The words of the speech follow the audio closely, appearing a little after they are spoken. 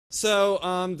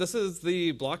So this is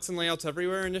the Blocks and Layouts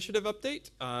Everywhere initiative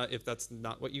update. If that's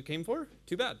not what you came for,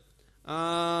 too bad.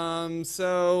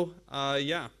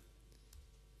 Yeah,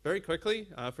 very quickly,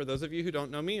 for those of you who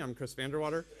don't know me, I'm Chris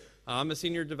Vanderwater. I'm a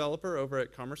senior developer over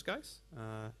at Commerce Guys.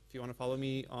 If you want to follow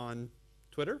me on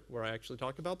Twitter, where I actually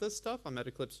talk about this stuff, I'm at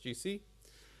Eclipse GC.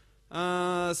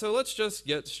 So let's just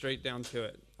get straight down to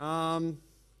it.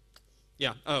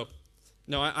 Yeah, oh,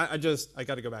 no, I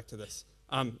got to go back to this.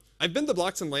 I've been the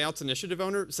Blocks and Layouts initiative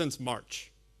owner since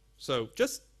March. So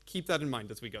just keep that in mind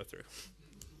as we go through.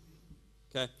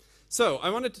 Okay. So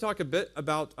I wanted to talk a bit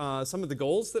about some of the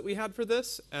goals that we had for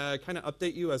this, kind of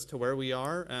update you as to where we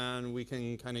are, and we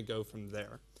can kind of go from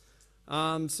there.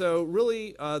 So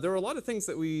really, there were a lot of things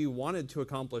that we wanted to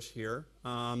accomplish here.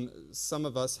 Some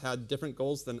of us had different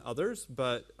goals than others,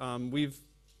 but we've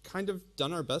kind of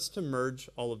done our best to merge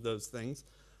all of those things.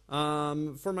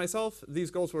 For myself,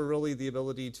 these goals were really the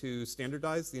ability to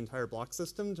standardize the entire block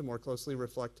system to more closely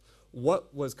reflect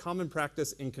what was common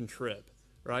practice in Contrib,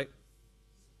 right?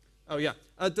 Oh, yeah.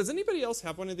 Does anybody else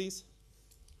have one of these?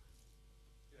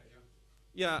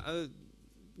 Yeah,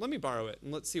 let me borrow it,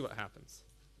 and let's see what happens.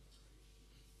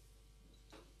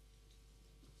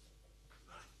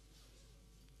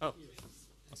 Oh,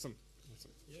 awesome.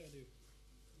 Yeah, I do.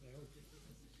 I hope.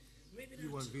 Maybe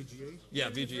you want VGA? Yeah,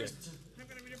 VGA. I'm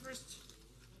gonna be the first.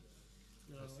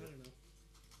 No, I don't know.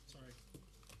 Sorry.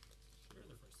 You're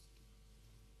the first.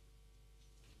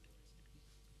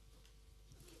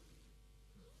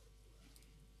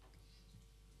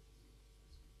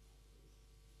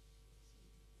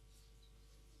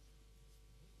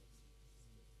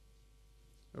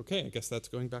 Okay, I guess that's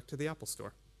going back to the Apple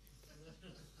Store.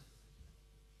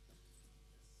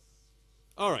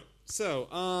 All right, so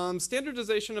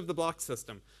standardization of the block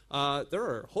system. There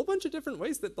are a whole bunch of different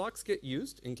ways that blocks get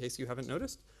used, in case you haven't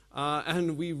noticed.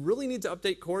 And we really need to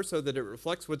update core so that it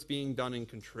reflects what's being done in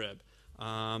Contrib.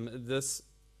 This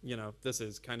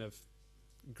is kind of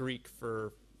Greek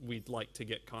for we'd like to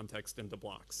get context into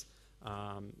blocks,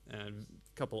 and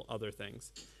a couple other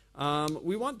things.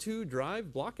 We want to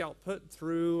drive block output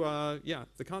through,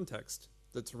 the context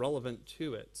that's relevant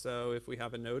to it. So if we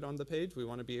have a node on the page, we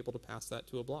want to be able to pass that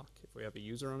to a block. If we have a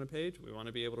user on a page, we want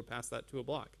to be able to pass that to a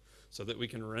block so that we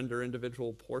can render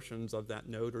individual portions of that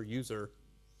node or user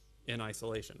in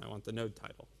isolation. I want the node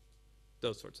title,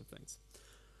 those sorts of things.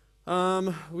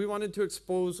 We wanted to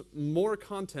expose more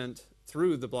content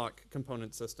through the block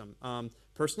component system.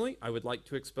 Personally, I would like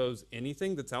to expose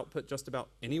anything that's output just about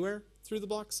anywhere through the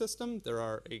block system. There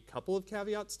are a couple of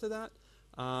caveats to that,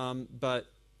 but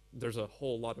there's a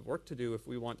whole lot of work to do if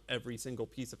we want every single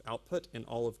piece of output in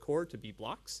all of core to be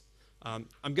blocks. I'm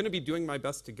going to be doing my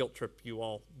best to guilt trip you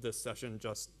all this session,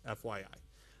 just FYI.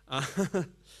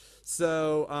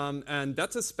 And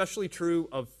that's especially true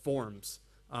of forms.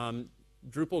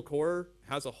 Drupal core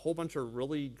has a whole bunch of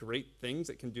really great things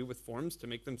it can do with forms to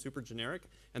make them super generic,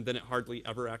 and then it hardly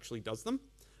ever actually does them.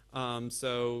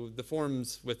 So the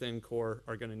forms within core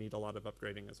are going to need a lot of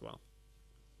upgrading as well.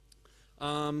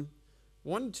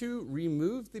 Wanted to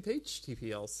remove the page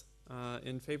TPLs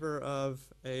in favor of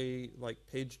a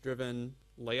page-driven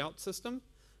layout system,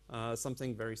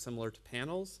 something very similar to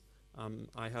panels.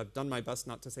 I have done my best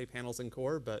not to say panels in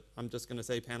core, but I'm just going to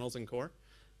say panels in core.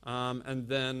 And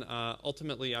then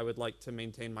ultimately, I would like to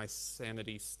maintain my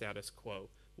sanity status quo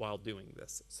while doing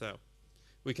this. So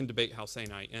we can debate how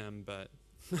sane I am, but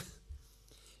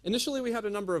initially we had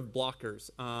a number of blockers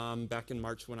back in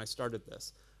March when I started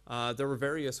this. There were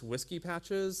various whiskey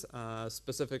patches,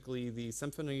 specifically the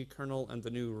Symfony kernel and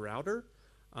the new router,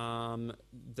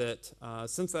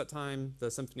 since that time, the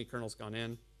Symfony kernel's gone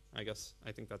in. I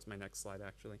think that's my next slide,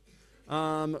 actually.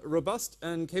 Robust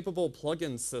and capable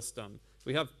plugin system.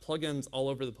 We have plugins all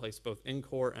over the place, both in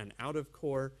core and out of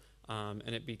core, and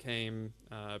it became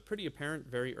pretty apparent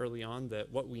very early on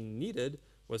that what we needed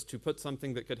was to put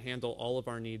something that could handle all of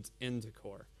our needs into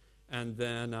core. And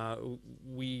then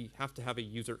we have to have a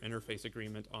user interface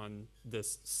agreement on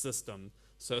this system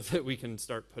so that we can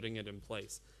start putting it in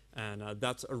place. And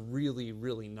that's a really,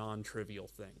 really non-trivial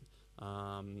thing.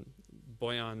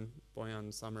 Boyan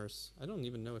Summers, I don't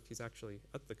even know if he's actually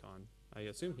at the con. I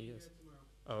assume he is.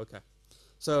 Oh, okay.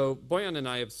 So Boyan and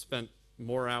I have spent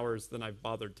more hours than I've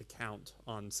bothered to count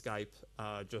on Skype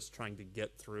just trying to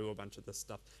get through a bunch of this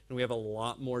stuff. And we have a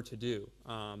lot more to do.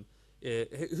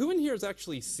 Who in here has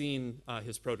actually seen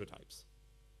his prototypes?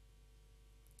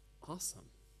 Awesome.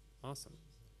 Awesome.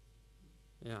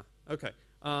 Yeah, okay.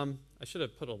 I should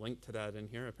have put a link to that in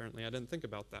here. Apparently I didn't think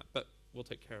about that, but we'll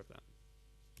take care of that.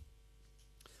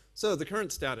 So the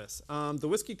current status. The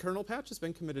whiskey kernel patch has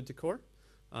been committed to core.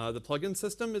 The plugin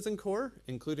system is in core,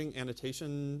 including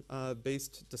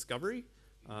annotation-based discovery.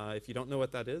 If you don't know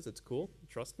what that is, it's cool.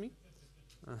 Trust me.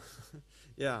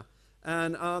 Yeah.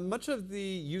 And much of the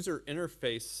user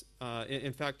interface,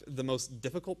 in fact, the most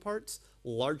difficult parts,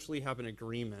 largely have an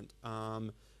agreement.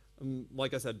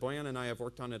 Like I said, Boyan and I have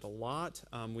worked on it a lot.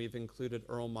 We've included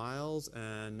Earl Miles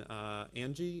and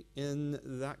Angie in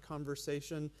that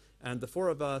conversation. And the four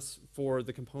of us, for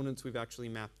the components we've actually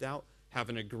mapped out, have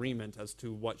an agreement as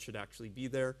to what should actually be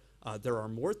there. There are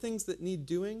more things that need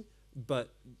doing, but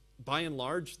by and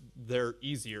large, they're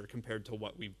easier compared to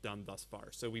what we've done thus far.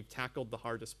 So we've tackled the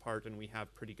hardest part, and we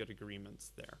have pretty good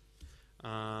agreements there.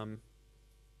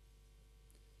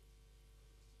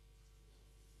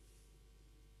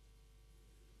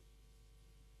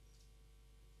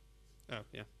 Oh,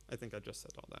 yeah, I think I just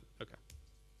said all that. Okay.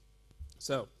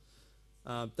 So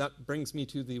that brings me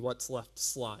to the what's left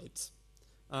slides.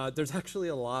 There's actually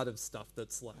a lot of stuff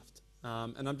that's left.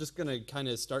 And I'm just going to kind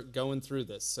of start going through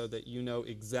this so that you know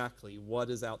exactly what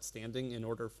is outstanding in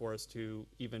order for us to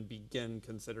even begin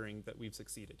considering that we've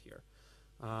succeeded here.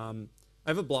 I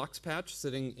have a blocks patch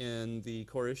sitting in the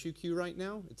core issue queue right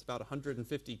now. It's about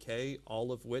 150K,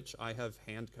 all of which I have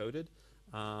hand-coded,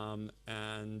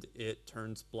 and it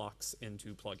turns blocks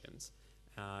into plugins.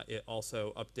 It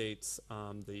also updates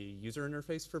the user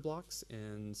interface for blocks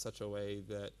in such a way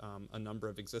that a number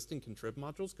of existing contrib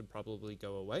modules could probably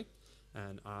go away,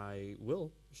 and I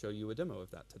will show you a demo of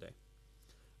that today.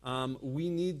 We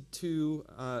need to,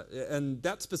 and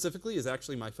that specifically is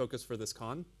actually my focus for this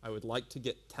con. I would like to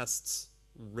get tests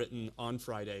written on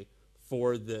Friday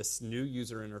for this new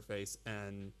user interface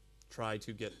and try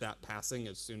to get that passing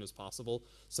as soon as possible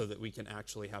so that we can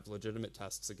actually have legitimate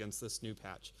tests against this new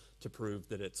patch to prove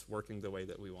that it's working the way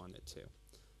that we want it to.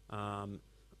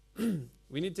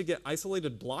 We need to get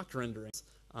isolated block renderings.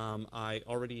 I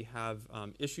already have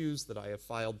issues that I have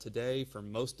filed today for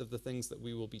most of the things that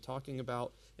we will be talking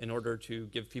about in order to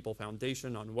give people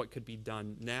foundation on what could be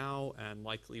done now and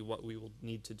likely what we will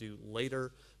need to do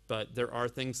later. But there are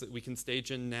things that we can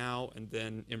stage in now and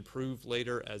then improve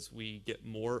later as we get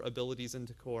more abilities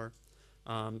into core.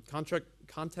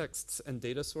 Contexts and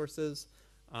data sources.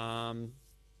 There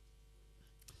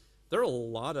are a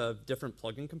lot of different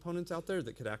plugin components out there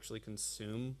that could actually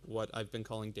consume what I've been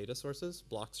calling data sources.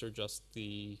 Blocks are just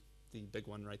the big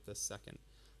one right this second.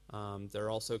 There are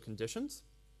also conditions,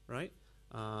 right?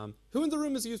 Who in the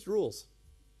room has used rules?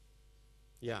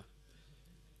 Yeah.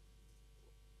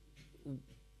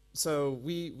 So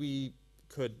we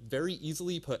could very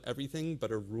easily put everything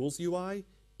but a rules UI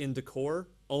into core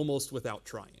almost without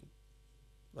trying.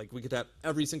 Like we could have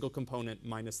every single component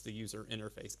minus the user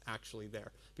interface actually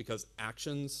there because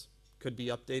actions could be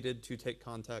updated to take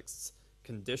contexts,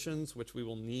 conditions, which we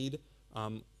will need,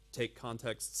 take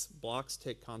contexts, blocks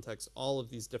take contexts, all of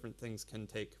these different things can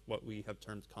take what we have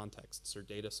termed contexts or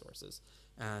data sources.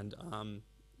 And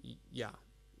yeah,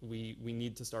 we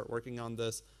need to start working on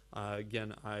this.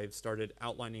 Again, I've started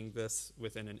outlining this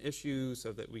within an issue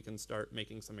so that we can start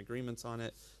making some agreements on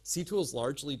it. CTools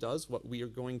largely does what we are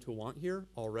going to want here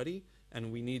already,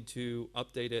 and we need to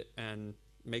update it and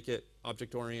make it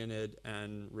object-oriented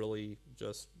and really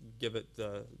just give it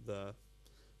the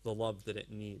love that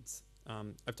it needs.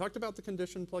 I've talked about the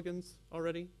condition plugins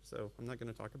already, so I'm not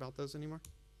going to talk about those anymore.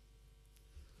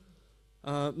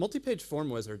 Multi-page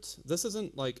form wizards. This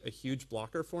isn't like a huge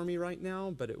blocker for me right now,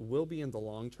 but it will be in the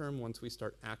long term once we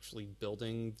start actually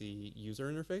building the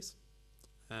user interface.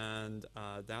 And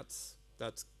that's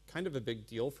kind of a big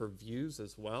deal for views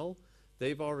as well.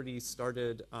 They've already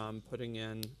started putting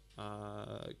in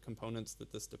components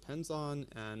that this depends on,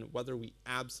 and whether we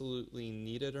absolutely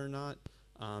need it or not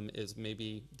is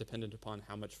maybe dependent upon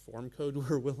how much form code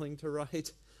we're willing to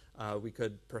write. We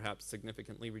could perhaps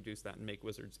significantly reduce that and make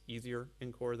wizards easier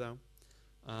in core, though.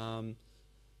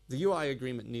 The UI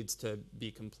agreement needs to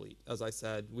be complete. As I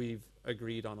said, we've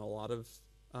agreed on a lot of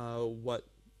what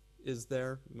is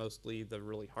there, mostly the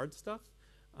really hard stuff,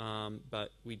 but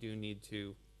we do need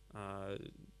to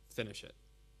finish it.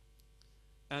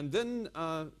 And then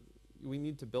we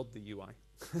need to build the UI,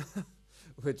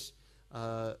 which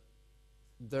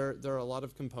there are a lot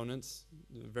of components,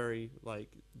 very like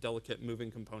delicate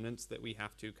moving components that we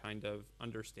have to kind of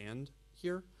understand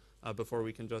here before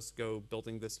we can just go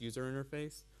building this user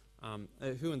interface.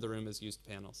 Who in the room has used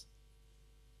panels?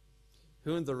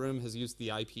 Who in the room has used the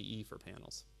IPE for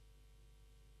panels?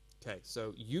 Okay,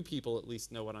 so you people at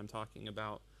least know what I'm talking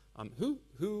about.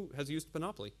 Who has used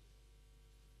Panoply?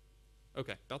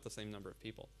 Okay, about the same number of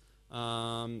people.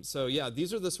 So yeah,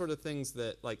 these are the sort of things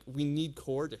that like we need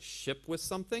core to ship with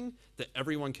something that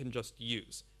everyone can just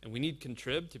use. And we need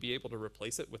contrib to be able to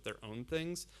replace it with their own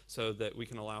things so that we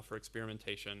can allow for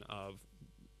experimentation of,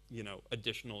 you know,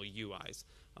 additional UIs.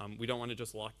 We don't want to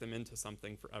just lock them into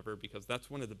something forever because that's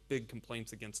one of the big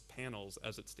complaints against panels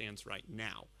as it stands right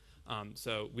now.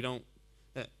 So we don't,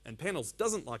 and panels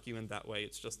doesn't lock you in that way.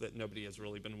 It's just that nobody has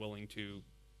really been willing to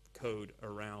code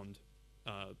around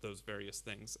those various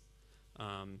things.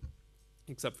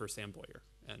 Except for Sam Boyer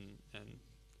and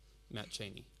Matt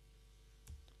Cheney.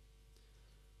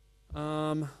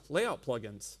 Layout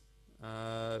plugins.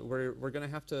 We're going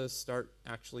to have to start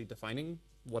actually defining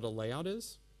what a layout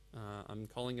is. I'm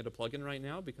calling it a plugin right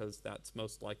now because that's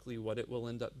most likely what it will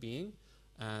end up being.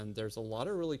 And there's a lot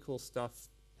of really cool stuff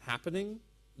happening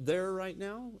there right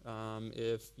now.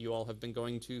 If you all have been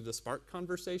going to the Spark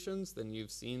conversations, then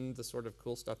you've seen the sort of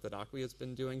cool stuff that Acquia has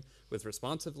been doing with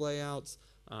responsive layouts.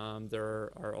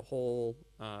 There are a whole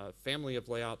family of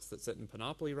layouts that sit in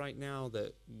Panoply right now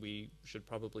that we should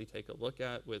probably take a look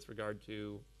at with regard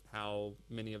to how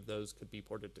many of those could be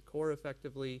ported to core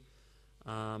effectively.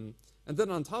 And then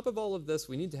on top of all of this,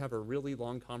 we need to have a really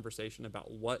long conversation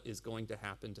about what is going to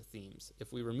happen to themes.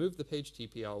 If we remove the page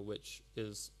TPL, which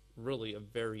is really a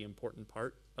very important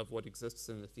part of what exists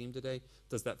in the theme today,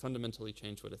 does that fundamentally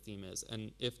change what a theme is?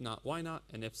 And if not, why not?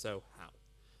 And if so, how?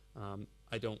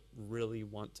 I don't really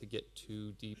want to get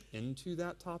too deep into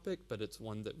that topic, but it's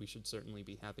one that we should certainly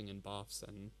be having in BOFs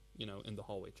and, you know, in the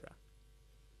hallway track.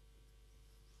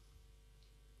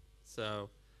 So,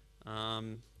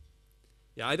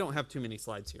 yeah, I don't have too many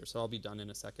slides here, so I'll be done in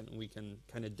a second and we can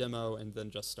kind of demo and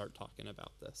then just start talking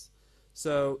about this.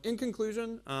 So in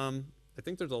conclusion, I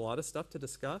think there's a lot of stuff to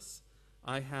discuss.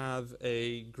 I have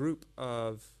a group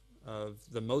of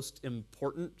the most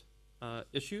important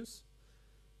issues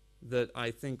that I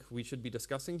think we should be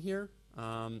discussing here.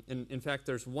 In fact,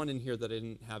 there's one in here that I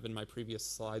didn't have in my previous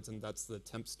slides, and that's the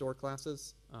temp store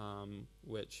classes,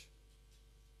 which,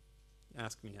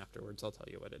 ask me afterwards, I'll tell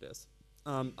you what it is.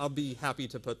 I'll be happy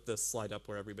to put this slide up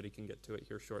where everybody can get to it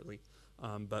here shortly.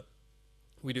 But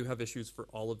we do have issues for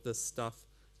all of this stuff.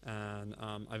 And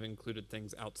I've included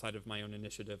things outside of my own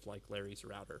initiative like Larry's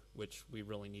router, which we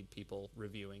really need people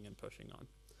reviewing and pushing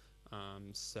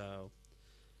on. So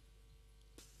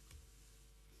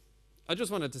I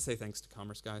just wanted to say thanks to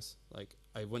Commerce Guys. Like,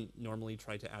 I wouldn't normally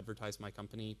try to advertise my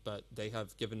company, but they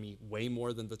have given me way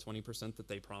more than the 20% that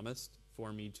they promised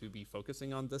for me to be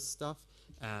focusing on this stuff.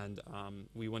 And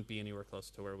we wouldn't be anywhere close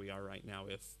to where we are right now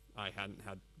if I hadn't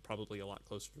had probably a lot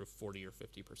closer to 40 or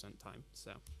 50% time.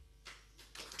 So.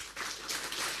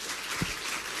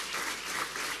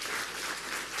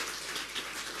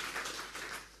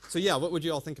 So yeah, what would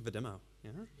you all think of a demo?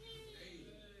 Yeah?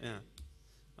 Yeah.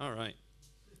 All right.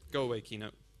 Go away,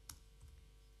 Keynote.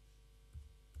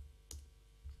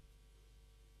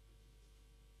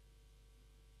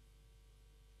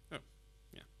 Oh,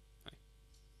 yeah. Hi.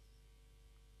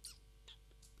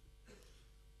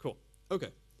 Cool. Okay.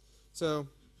 So,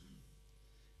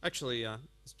 actually,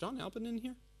 is John Albin in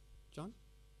here? John?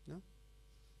 No?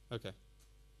 Okay.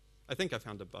 I think I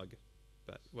found a bug,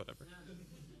 but whatever.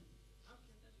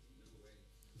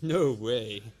 No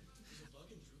way.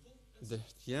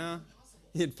 Yeah.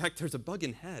 In fact, there's a bug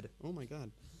in head. Oh my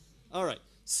God. All right.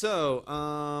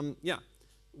 So, yeah.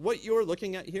 What you're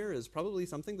looking at here is probably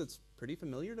something that's pretty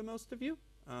familiar to most of you.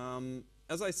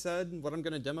 As I said, what I'm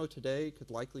going to demo today could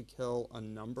likely kill a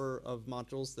number of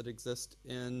modules that exist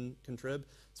in Contrib.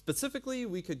 Specifically,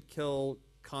 we could kill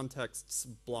contexts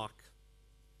block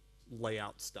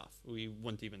layout stuff. We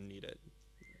wouldn't even need it.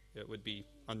 It would be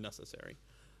unnecessary.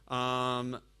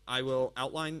 I will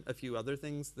outline a few other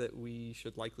things that we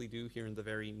should likely do here in the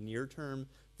very near term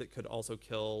that could also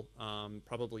kill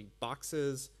probably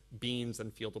boxes, beans,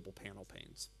 and fieldable panel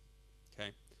panes.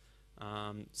 Okay,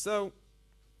 so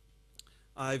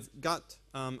I've got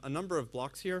a number of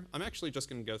blocks here. I'm actually just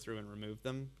going to go through and remove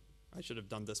them. I should have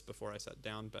done this before I sat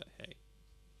down, but hey.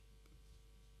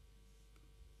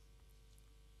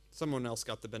 Someone else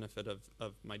got the benefit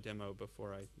of my demo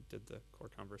before I did the core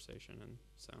conversation, and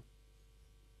so.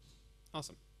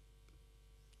 Awesome.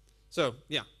 So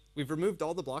yeah, we've removed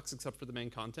all the blocks except for the main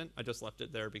content. I just left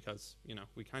it there because, you know,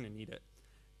 we kind of need it.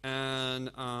 And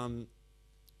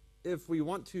if we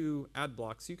want to add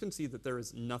blocks, you can see that there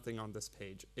is nothing on this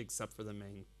page except for the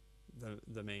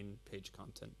main page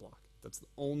content block. That's the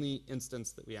only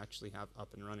instance that we actually have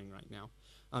up and running right now.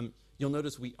 You'll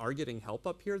notice we are getting help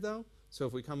up here though. So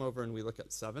if we come over and we look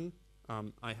at 7,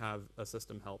 I have a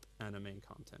system help and a main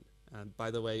content. And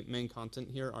by the way, main content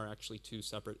here are actually 2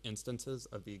 separate instances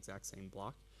of the exact same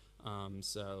block.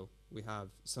 So we have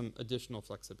some additional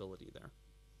flexibility there.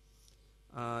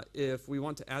 If we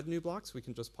want to add new blocks, we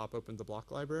can just pop open the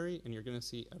block library, and you're going to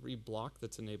see every block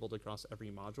that's enabled across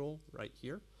every module right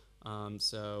here.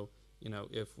 So, you know,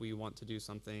 if we want to do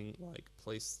something like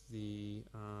place the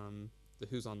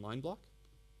Who's Online block,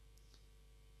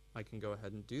 I can go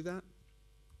ahead and do that.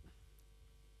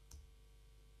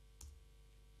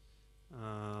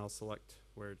 I'll select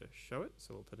where to show it,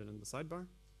 so we'll put it in the sidebar.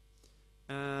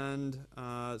 And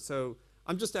so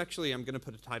I'm going to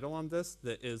put a title on this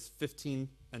that is 15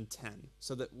 and 10,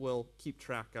 so that we'll keep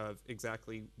track of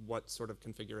exactly what sort of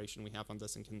configuration we have on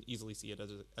this and can easily see it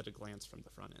at a glance from the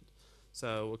front end.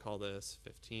 So we'll call this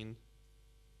 15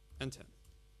 and 10.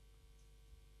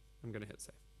 I'm going to hit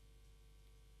save.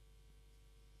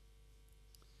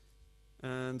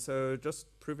 And so just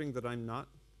proving that I'm not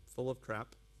full of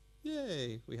crap,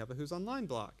 yay, we have a Who's Online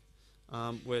block,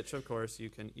 which of course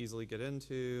you can easily get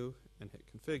into and hit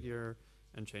configure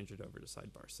and change it over to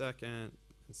sidebar second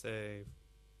and save.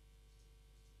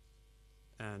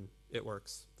 And it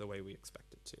works the way we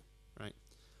expect it to,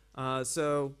 right?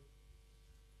 So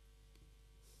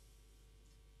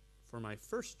for my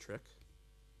first trick,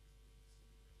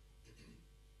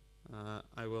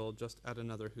 I will just add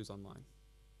another Who's Online.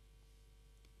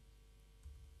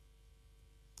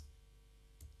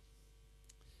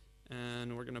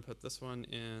 And we're going to put this one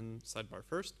in sidebar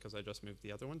first because I just moved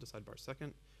the other one to sidebar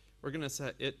second. We're going to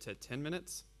set it to 10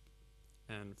 minutes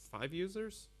and 5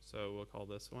 users. So we'll call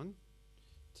this one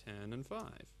 10 and 5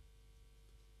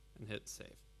 and hit save.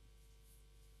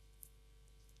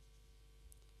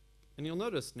 And you'll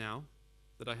notice now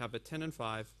that I have a 10 and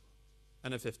 5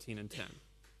 and a 15 and 10,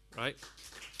 right?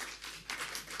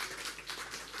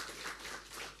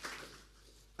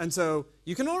 And so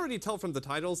you can already tell from the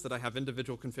titles that I have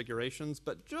individual configurations,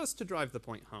 but just to drive the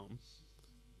point home,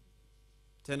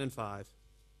 10 and 5,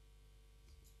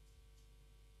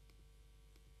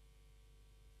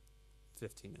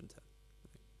 15 and 10.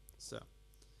 So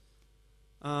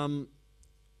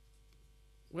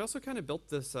we also kind of built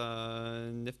this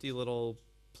nifty little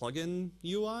plugin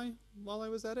UI while I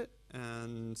was at it,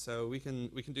 and so we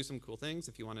can do some cool things.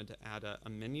 If you wanted to add a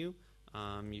menu,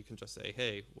 you can just say,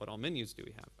 hey, what all menus do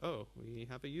we have? Oh, we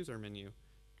have a user menu.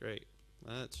 Great.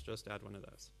 Let's just add one of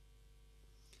those.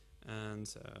 And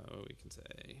so we can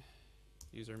say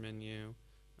user menu,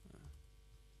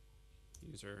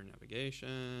 user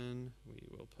navigation. We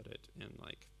will put it in,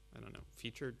 like, I don't know,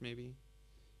 featured maybe.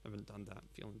 Haven't done that.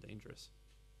 Feeling dangerous.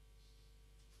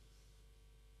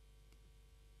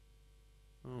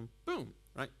 Boom,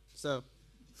 right? So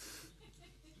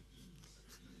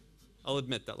I'll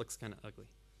admit that looks kind of ugly.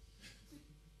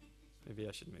 Maybe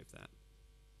I should move that.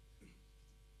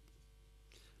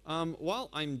 While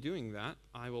I'm doing that,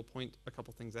 I will point a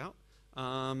couple things out.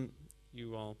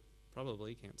 You all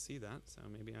probably can't see that, so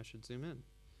maybe I should zoom in.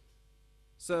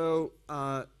 So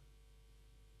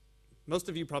most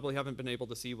of you probably haven't been able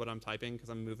to see what I'm typing because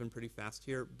I'm moving pretty fast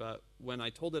here, but when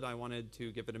I told it I wanted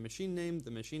to give it a machine name,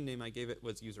 the machine name I gave it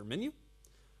was user menu.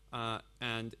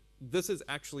 And this is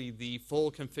actually the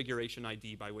full configuration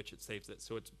ID by which it saves it.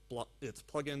 So it's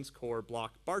plugins, core,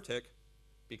 block, bartick,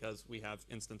 because we have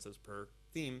instances per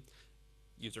theme,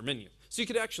 user menu. So you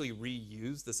could actually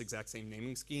reuse this exact same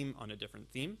naming scheme on a different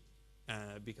theme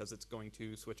because it's going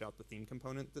to switch out the theme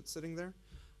component that's sitting there.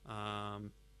 I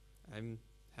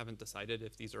haven't decided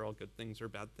if these are all good things or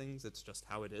bad things. It's just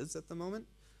how it is at the moment.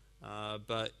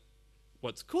 But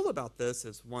what's cool about this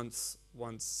is once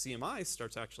CMI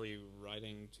starts actually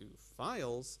writing to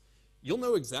files, you'll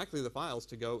know exactly the files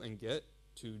to go and get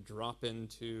to drop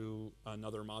into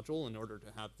another module in order to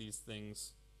have these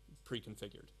things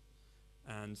pre-configured.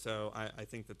 And so I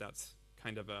think that that's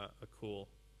kind of a cool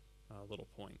little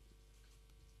point.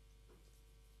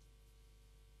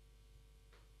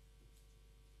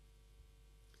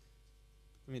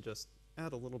 Let me just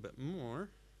add a little bit more.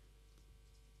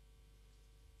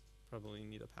 Probably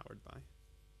need a powered by.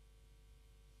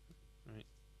 All right.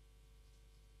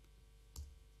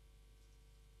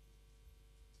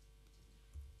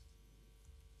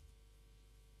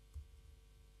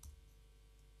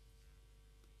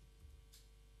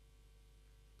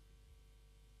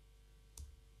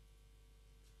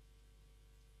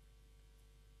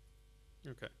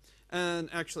 Okay. And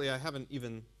actually, I haven't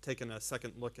even taken a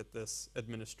second look at this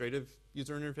administrative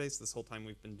user interface this whole time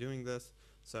we've been doing this.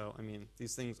 So, I mean,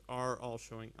 these things are all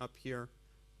showing up here.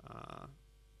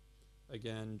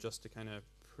 Again, just to kind of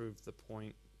prove the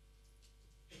point,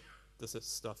 this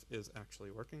stuff is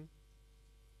actually working.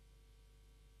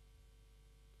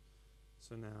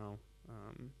 So now,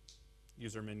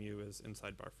 user menu is in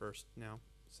sidebar first now.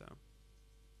 So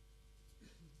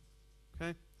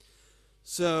Okay.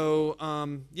 So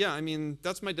yeah, I mean,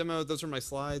 that's my demo. Those are my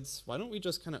slides. Why don't we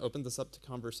just kind of open this up to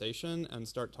conversation and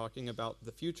start talking about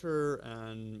the future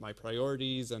and my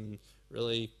priorities and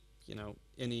really, you know,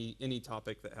 any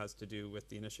topic that has to do with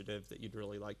the initiative that you'd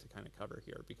really like to kind of cover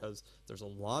here, because there's a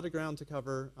lot of ground to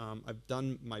cover. I've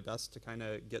done my best to kind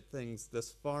of get things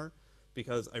this far,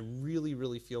 because I really,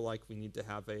 really feel like we need to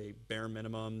have a bare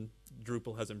minimum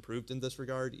Drupal has improved in this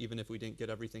regard, even if we didn't get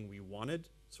everything we wanted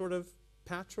sort of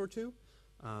patch or two.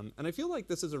 And I feel like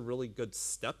this is a really good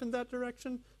step in that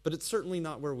direction, but it's certainly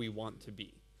not where we want to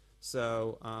be.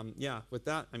 So yeah, with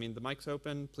that, I mean, the mic's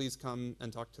open. Please come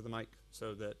and talk to the mic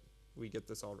so that we get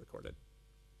this all recorded.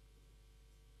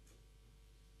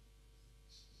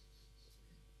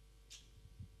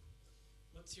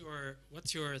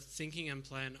 What's your thinking and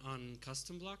plan on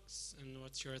custom blocks, and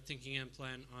what's your thinking and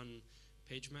plan on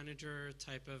page manager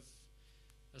type of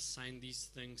assign these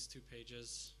things to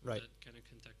pages? Right. That kind of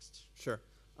context. Sure.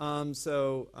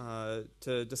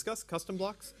 To discuss custom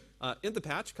blocks, in the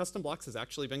patch, custom blocks has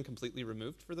actually been completely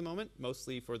removed for the moment,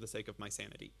 mostly for the sake of my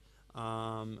sanity.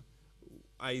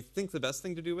 I think the best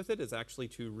thing to do with it is actually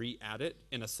to re-add it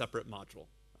in a separate module.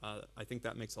 I think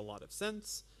that makes a lot of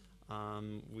sense.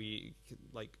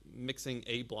 Like mixing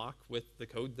a block with the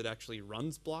code that actually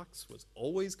runs blocks was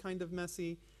always kind of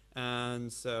messy,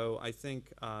 and so I think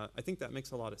that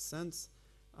makes a lot of sense.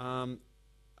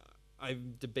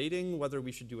 I'm debating whether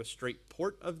we should do a straight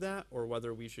port of that or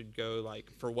whether we should go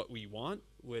like for what we want,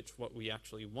 which what we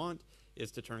actually want is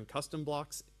to turn custom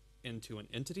blocks into an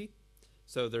entity.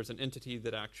 So there's an entity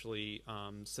that actually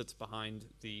sits behind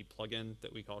the plugin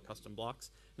that we call custom blocks.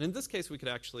 And in this case, we could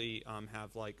actually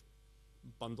have like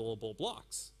bundleable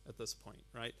blocks at this point,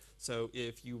 right? So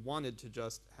if you wanted to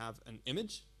just have an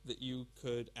image that you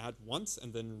could add once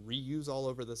and then reuse all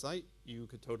over the site, you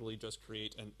could totally just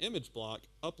create an image block,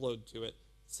 upload to it,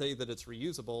 say that it's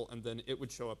reusable, and then it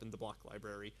would show up in the block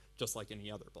library just like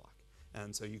any other block.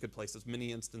 And so you could place as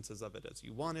many instances of it as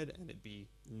you wanted, and it'd be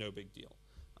no big deal.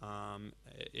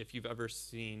 If you've ever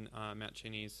seen Matt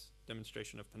Cheney's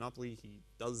demonstration of Panoply, he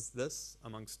does this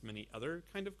amongst many other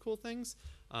kind of cool things.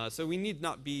 So we need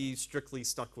not be strictly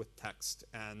stuck with text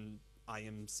and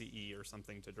IMCE or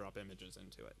something to drop images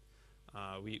into it.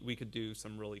 We could do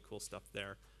some really cool stuff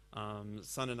there.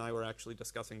 Sun and I were actually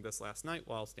discussing this last night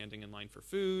while standing in line for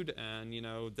food, and you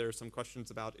know, there's some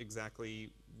questions about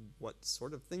exactly what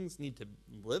sort of things need to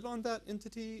live on that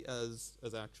entity as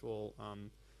actual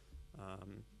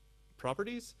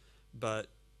properties, but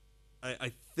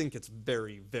I think it's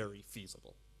very, very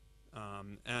feasible.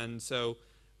 And so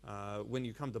when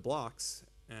you come to blocks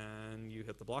and you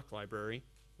hit the block library,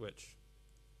 which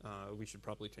we should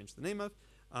probably change the name of,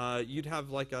 you'd have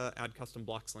like a add custom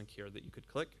blocks link here that you could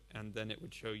click, and then it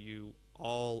would show you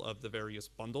all of the various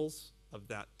bundles of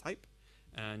that type,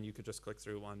 and you could just click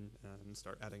through one and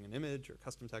start adding an image or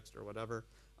custom text or whatever.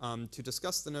 To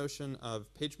discuss the notion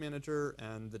of page manager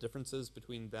and the differences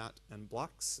between that and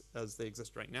blocks as they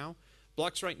exist right now.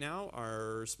 Blocks right now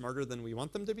are smarter than we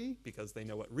want them to be because they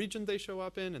know what region they show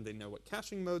up in and they know what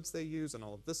caching modes they use and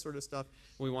all of this sort of stuff.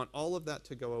 We want all of that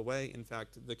to go away. In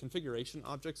fact, the configuration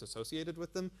objects associated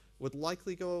with them would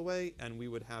likely go away, and we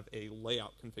would have a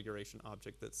layout configuration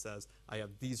object that says, I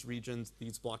have these regions,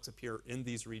 these blocks appear in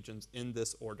these regions in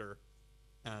this order,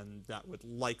 and that would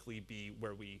likely be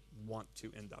where we want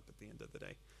to end up at the end of the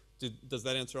day. Does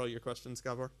that answer all your questions,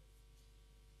 Gabor?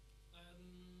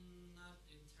 Not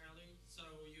entirely. So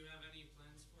you have any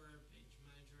plans for page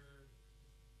manager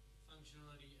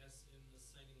functionality as in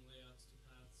assigning layouts to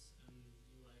paths and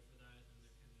UI for that and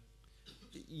that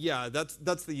kind of? Yeah,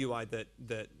 that's the UI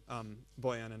that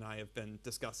Boyan and I have been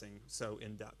discussing so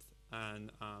in depth.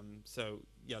 And so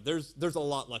yeah, there's a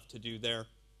lot left to do there.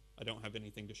 I don't have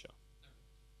anything to show.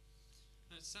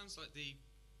 It sounds like the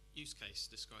use case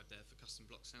described there for custom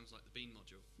blocks sounds like the bean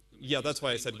module. Yeah, that's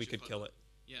why I said we could kill it.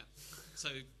 Yeah, so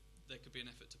there could be an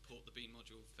effort to port the bean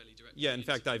module fairly directly. Yeah, in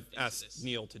fact, I've into asked this.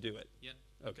 Neil to do it. Yeah,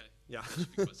 Okay. Yeah. That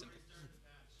should be quite simple.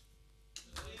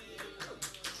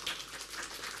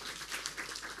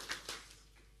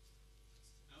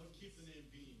 I would keep the name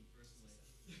Bean, personally.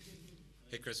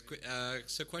 Hey Chris,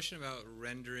 so question about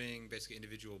rendering basically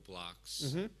individual blocks.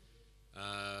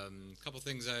 Mm-hmm. Couple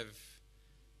things I've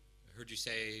heard you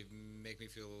say make me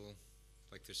feel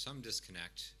like there's some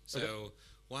disconnect. So Okay.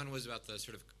 one was about the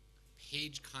sort of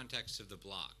page context of the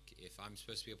block. If I'm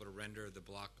supposed to be able to render the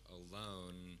block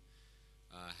alone,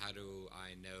 how do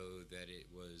I know that it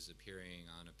was appearing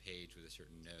on a page with a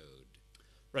certain node?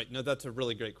 Right. No, that's a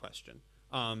really great question.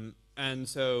 And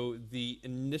so the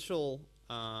initial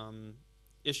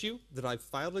issue that I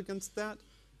filed against that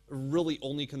really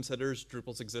only considers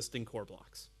Drupal's existing core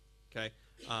blocks. Okay,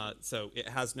 so it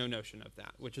has no notion of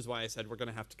that, which is why I said we're going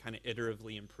to have to kind of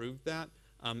iteratively improve that.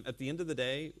 At the end of the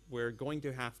day, we're going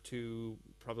to have to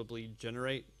probably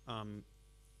generate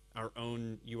our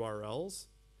own URLs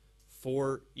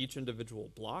for each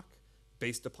individual block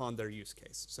based upon their use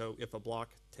case. So if a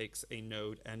block takes a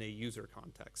node and a user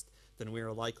context, then we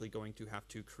are likely going to have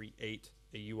to create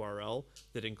a URL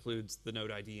that includes the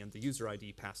node ID and the user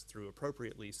ID passed through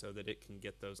appropriately so that it can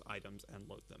get those items and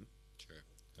load them. Sure.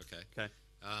 Okay. Okay.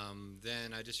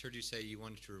 Then I just heard you say you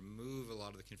wanted to remove a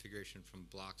lot of the configuration from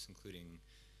blocks, including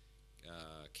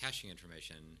caching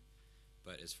information.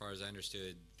 But as far as I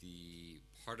understood, the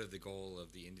part of the goal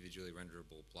of the individually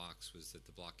renderable blocks was that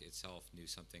the block itself knew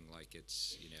something like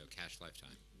its, cache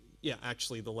lifetime. Yeah,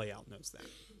 actually the layout knows that.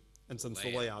 And since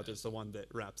the layout is the one that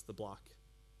wraps the block,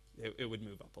 it would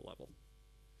move up a level.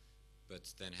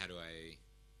 But then how do I,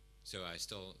 so I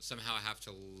still, somehow I have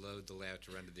to load the layout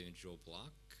to render the individual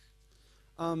block?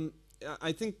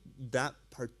 I think that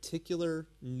particular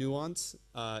nuance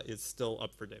is still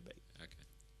up for debate.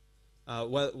 Okay.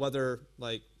 Whether,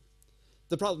 like,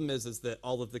 the problem is that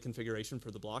all of the configuration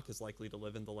for the block is likely to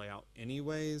live in the layout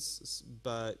anyways,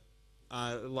 but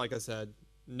like I said,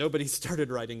 nobody started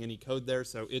writing any code there,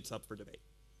 so it's up for debate.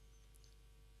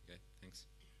 Okay, thanks.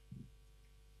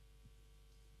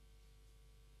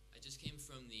 I just came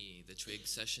from the Twig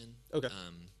session. Okay.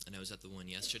 And I was at the one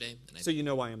yesterday. And So you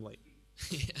know why I'm late.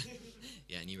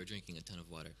 Yeah, and you were drinking a ton of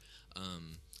water.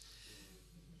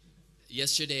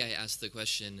 Yesterday I asked the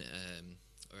question,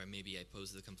 or maybe I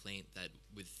posed the complaint that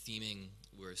with theming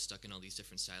we're stuck in all these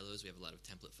different silos. We have a lot of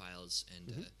template files,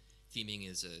 and theming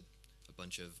is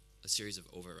a series of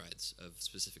overrides of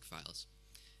specific files.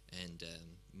 And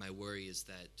my worry is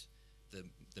that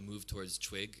the move towards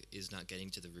Twig is not getting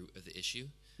to the root of the issue.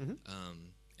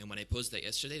 And when I posed that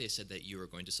yesterday, they said that you were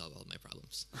going to solve all of my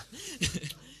problems.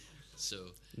 So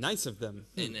nice of them.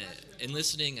 In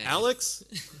listening, Alex.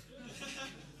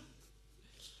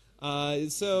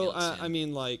 I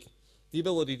mean, like, the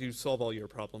ability to solve all your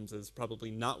problems is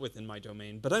probably not within my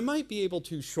domain, but I might be able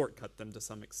to shortcut them to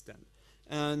some extent.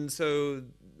 And so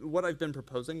what I've been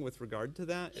proposing with regard to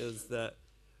that is that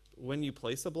when you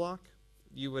place a block,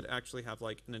 you would actually have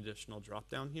like an additional drop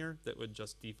down here that would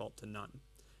just default to none.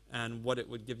 And what it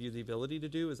would give you the ability to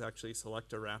do is actually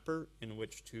select a wrapper in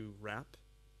which to wrap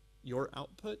your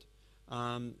output.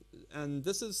 And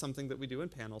this is something that we do in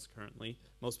panels currently.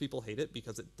 Most people hate it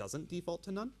because it doesn't default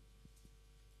to none.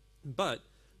 But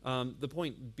the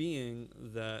point being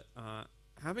that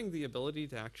having the ability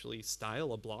to actually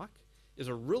style a block is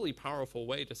a really powerful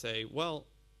way to say, well,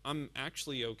 I'm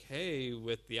actually okay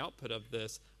with the output of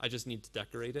this. I just need to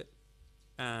decorate it.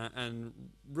 And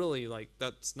really, like,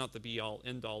 that's not the be-all,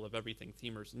 end-all of everything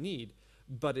themers need,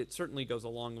 but it certainly goes a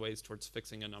long ways towards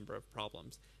fixing a number of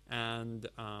problems. And,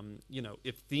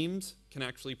 if themes can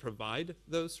actually provide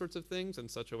those sorts of things in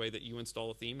such a way that you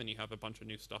install a theme and you have a bunch of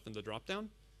new stuff in the dropdown,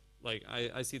 like,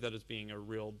 I see that as being a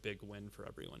real big win for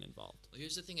everyone involved. Well,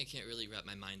 here's the thing I can't really wrap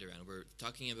my mind around. We're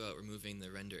talking about removing the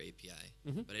render API,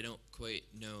 but I don't quite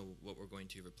know what we're going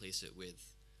to replace it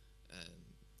with.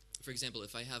 For example,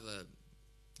 if I have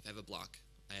a block,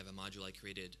 I have a module I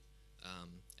created,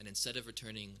 and instead of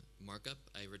returning markup,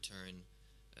 I return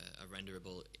a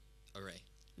renderable array.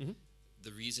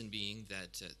 The reason being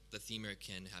that the themer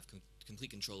can have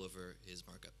complete control over his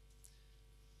markup,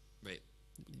 right?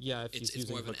 Yeah, if it's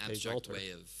more of an abstract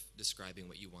way of describing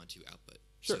what you want to output.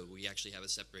 Sure. So we actually have a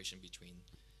separation between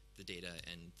the data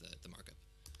and the markup.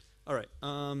 All right.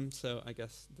 So I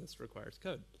guess this requires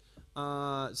code.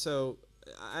 So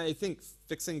I think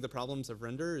fixing the problems of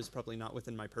render is probably not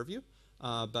within my purview,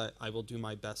 but I will do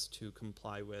my best to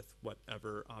comply with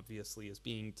whatever obviously is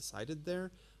being decided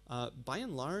there. By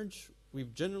and large,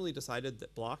 we've generally decided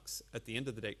that blocks, at the end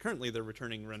of the day, currently they're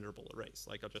returning renderable arrays.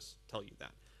 Like, I'll just tell you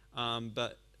that.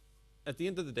 But at the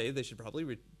end of the day, they should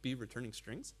probably be returning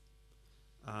strings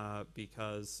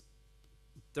because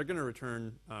they're going to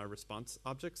return response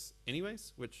objects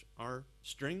anyways, which are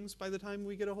strings by the time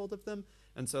we get a hold of them.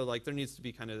 And so, like, there needs to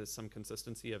be kind of some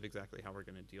consistency of exactly how we're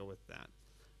going to deal with that.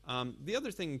 The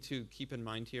other thing to keep in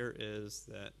mind here is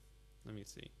that, let me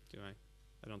see,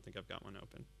 I don't think I've got one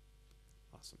open.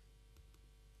 Awesome.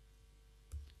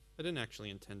 I didn't actually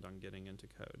intend on getting into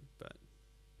code, but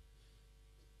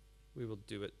we will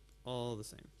do it all the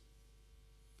same.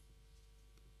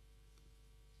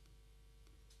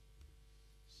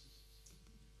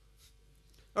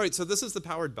 All right, so this is the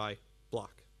powered by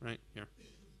block, right? Here,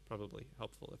 probably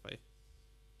helpful if I...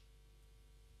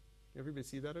 Everybody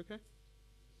see that okay?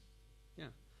 Yeah.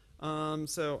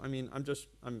 So I mean, I'm just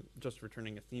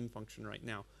returning a theme function right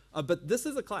now. But this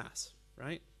is a class,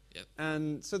 right? Yep.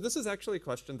 And so this is actually a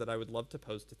question that I would love to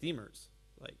pose to themers.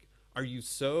 Like, are you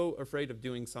so afraid of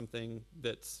doing something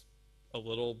that's a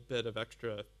little bit of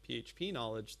extra PHP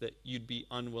knowledge that you'd be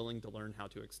unwilling to learn how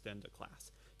to extend a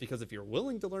class? Because if you're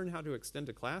willing to learn how to extend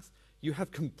a class, you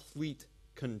have complete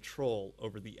control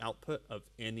over the output of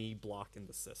any block in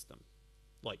the system.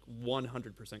 Like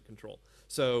 100% control.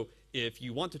 So if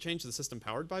you want to change the system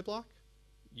powered by block,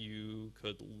 you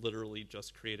could literally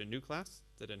just create a new class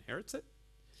that inherits it.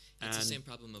 It's the same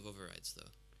problem of overrides,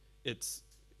 though. It's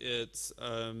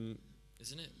Isn't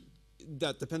it?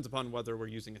 that depends upon whether we're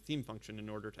using a theme function in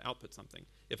order to output something.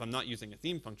 If I'm not using a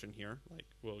theme function here, like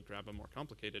we'll grab a more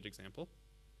complicated example.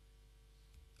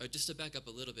 Just to back up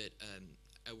a little bit,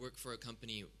 I work for a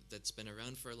company that's been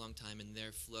around for a long time, and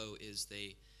their flow is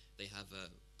they have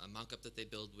a mock-up that they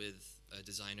build with a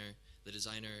designer. The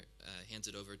designer hands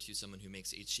it over to someone who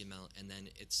makes HTML, and then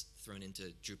it's thrown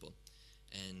into Drupal.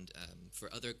 And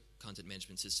for other content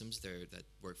management systems, that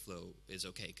workflow is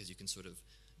okay because you can sort of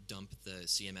dump the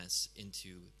CMS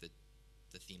into the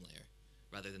theme layer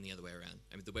rather than the other way around.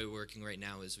 I mean, the way we're working right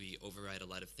now is we override a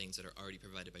lot of things that are already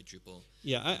provided by Drupal.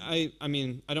 Yeah, I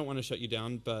mean, I don't want to shut you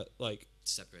down, but like...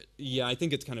 Separate. Yeah, I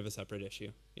think it's kind of a separate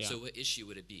issue. Yeah. So what issue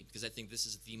would it be? Because I think this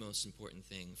is the most important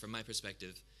thing from my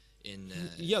perspective in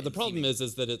yeah, the in problem theming.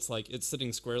 is that it's like it's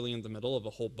sitting squarely in the middle of a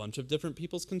whole bunch of different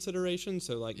people's considerations.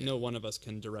 So like no one of us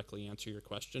can directly answer your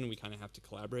question. We kind of have to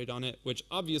collaborate on it, which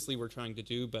obviously we're trying to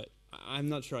do, but I'm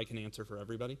not sure I can answer for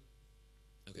everybody.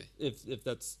 Okay. If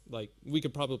that's like, we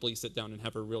could probably sit down and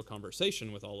have a real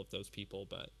conversation with all of those people,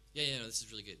 but... Yeah, no, this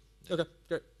is really good. No, Okay,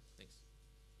 great. Thanks.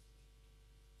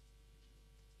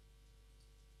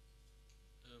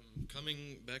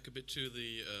 Coming back a bit to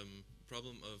the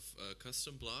problem of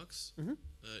custom blocks,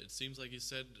 it seems like you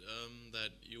said that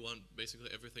you want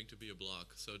basically everything to be a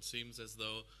block. So it seems as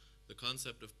though the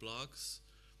concept of blocks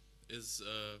is,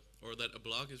 or that a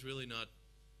block is really not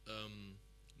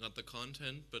the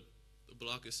content, but a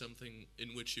block is something in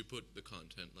which you put the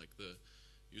content. Like the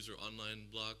user online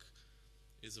block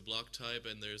is a block type,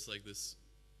 and there's like this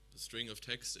string of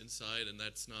text inside, and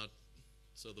that's not.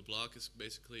 So the block is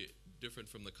basically different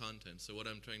from the content. So what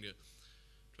I'm trying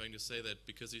to say that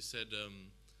because you said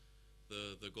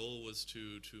the goal was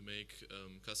to make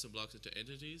custom blocks into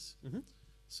entities.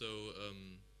 So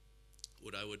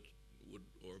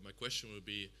my question would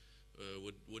be,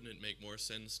 wouldn't it make more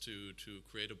sense to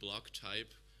create a block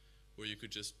type where you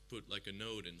could just put like a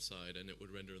node inside and it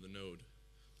would render the node?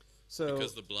 So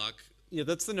because the block... Yeah,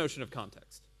 that's the notion of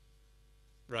context,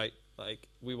 right? Like,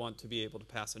 we want to be able to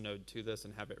pass a node to this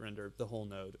and have it render the whole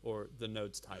node, or the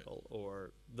node's title,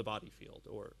 or the body field,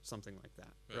 or something like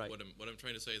that, right? What I'm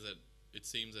trying to say is that it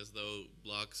seems as though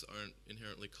blocks aren't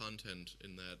inherently content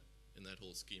in that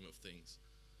whole scheme of things.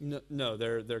 No,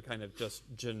 they're kind of just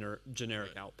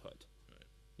generic output.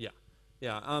 Right.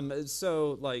 Yeah.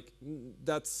 So like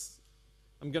that's,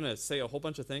 I'm gonna say a whole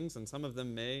bunch of things, and some of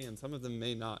them may, and some of them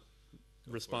may not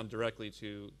respond directly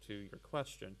to your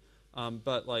question.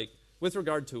 But like with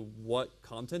regard to what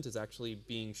content is actually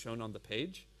being shown on the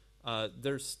page,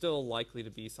 there's still likely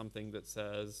to be something that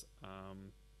says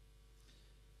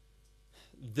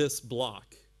this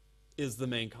block is the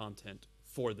main content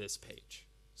for this page.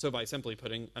 So by simply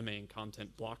putting a main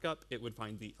content block up, it would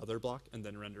find the other block and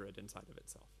then render it inside of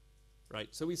itself, right?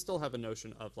 So we still have a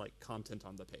notion of like content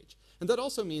on the page. And that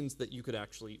also means that you could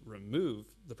actually remove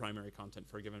the primary content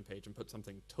for a given page and put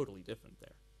something totally different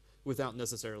there without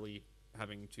necessarily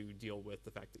having to deal with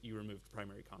the fact that you removed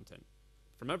primary content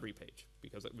from every page,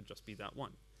 because it would just be that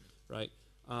one, right?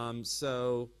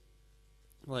 So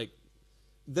like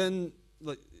then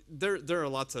like there are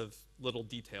lots of little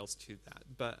details to that,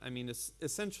 but I mean,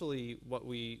 essentially what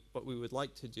we would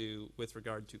like to do with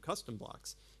regard to custom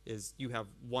blocks is you have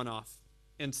one-off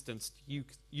instanced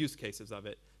use cases of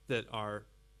it that are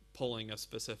pulling a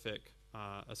specific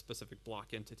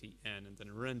block entity in and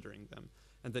then rendering them,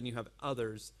 and then you have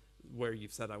others where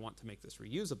you've said I want to make this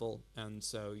reusable, and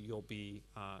so you'll be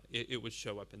it would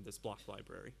show up in this block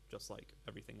library just like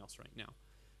everything else right now.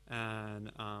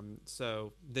 And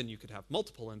so then you could have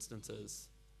multiple instances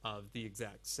of the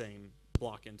exact same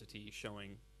block entity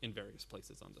showing in various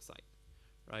places on the site,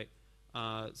 right?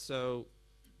 So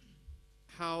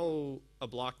how a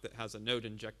block that has a node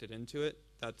injected into it,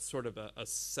 that's sort of a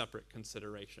separate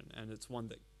consideration, and it's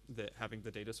one that having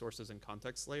the data sources and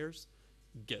context layers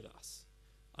get us.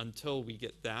 Until we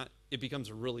get that, it becomes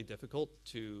really difficult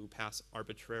to pass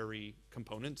arbitrary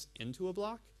components into a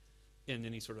block in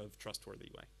any sort of trustworthy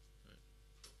way.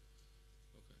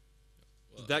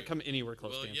 Well, Did that come anywhere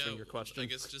close well, to answering yeah, your question? I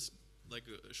guess just like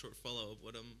a short follow-up.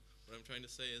 What I'm trying to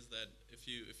say is that if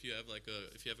you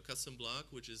have a custom block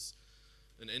which is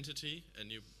an entity,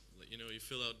 and you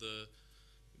fill out the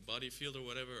body field or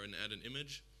whatever and add an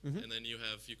image, and then you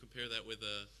compare that with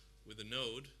a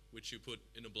node which you put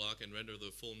in a block and render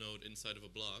the full node inside of a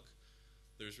block.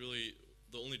 There's really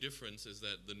the only difference is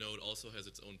that the node also has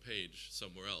its own page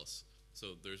somewhere else.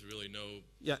 So there's really no...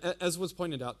 Yeah, as was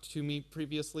pointed out to me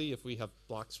previously, if we have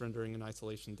blocks rendering in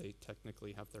isolation, they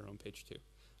technically have their own page too.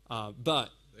 But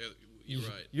you're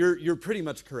right. You're pretty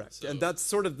much correct. So, and that's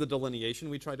sort of the delineation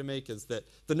we try to make, is that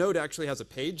the node actually has a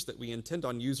page that we intend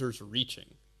on users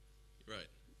reaching. Right.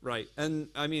 Right. And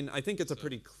I mean, I think it's a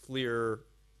pretty clear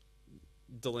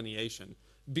delineation,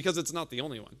 because it's not the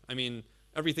only one. I mean,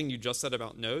 everything you just said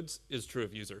about nodes is true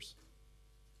of users.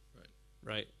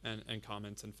 Right, and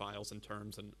comments and files and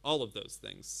terms and all of those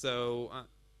things. So,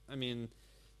 I mean,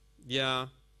 yeah,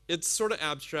 it's sort of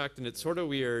abstract and it's sort of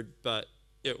weird, but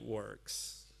it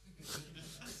works.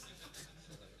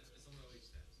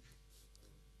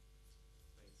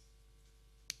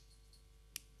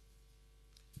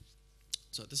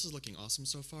 So this is looking awesome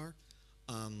so far.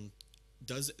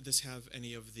 Does this have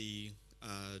any of the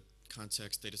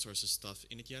context data sources stuff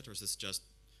in it yet, or is this just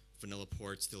vanilla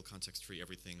port, still context-free,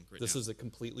 everything right This now? is a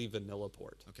completely vanilla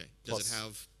port. Okay. Does it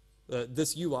have...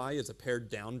 This UI is a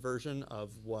pared-down version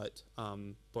of what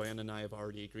Boyan and I have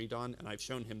already agreed on, and I've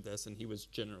shown him this, and he was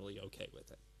generally okay with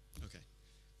it. Okay.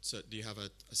 So do you have a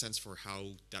sense for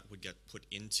how that would get put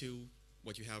into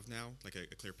what you have now, like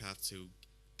a clear path to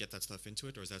get that stuff into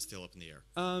it, or is that still up in the air?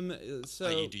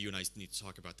 So, do you and I need to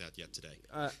talk about that yet today?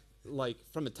 like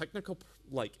from a technical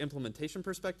implementation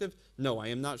perspective, no, I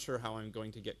am not sure how I'm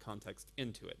going to get context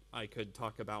into it. I could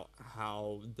talk about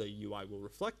how the UI will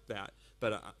reflect that,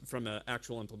 but from an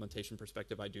actual implementation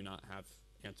perspective, I do not have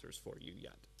answers for you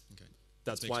yet. Okay.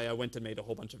 That's why I went and made a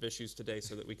whole bunch of issues today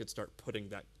so that we could start putting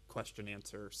that question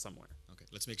answer somewhere. Okay,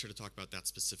 let's make sure to talk about that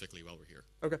specifically while we're here.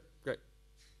 Okay, great.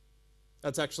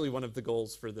 That's actually one of the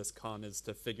goals for this con, is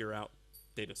to figure out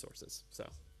data sources. So,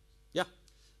 yeah.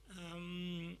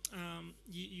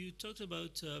 You talked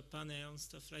about panel and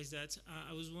stuff like that.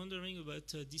 I was wondering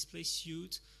about display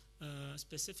suite,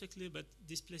 specifically about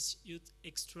display suite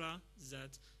extra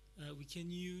that we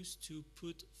can use to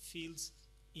put fields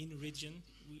in region.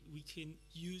 We can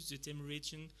use the theme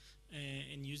region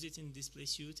and use it in display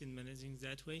suite and managing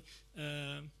that way.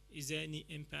 Is there any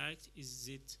impact? Is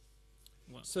it...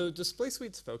 Well, so display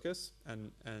suite's focus,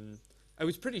 and I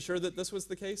was pretty sure that this was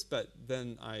the case, but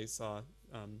then I saw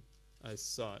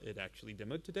it actually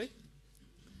demoed today,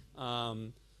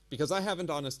 because I haven't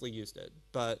honestly used it.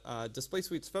 But display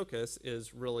suite's focus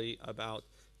is really about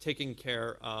taking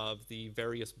care of the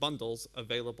various bundles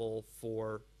available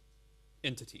for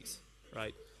entities,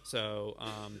 right? So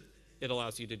it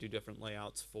allows you to do different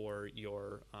layouts for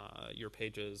your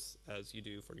pages, as you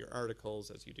do for your articles,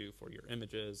 as you do for your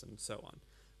images, and so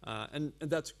on. And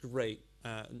that's great.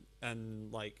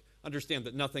 And like, understand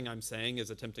that nothing I'm saying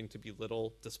is attempting to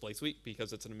belittle Display Suite,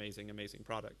 because it's an amazing, amazing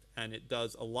product. And it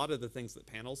does a lot of the things that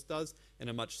Panels does in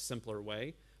a much simpler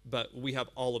way, but we have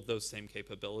all of those same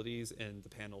capabilities in the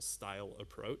Panels style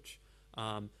approach.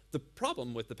 The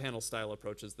problem with the panel style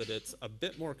approach is that it's a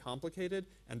bit more complicated,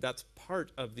 and that's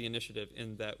part of the initiative,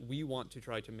 in that we want to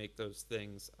try to make those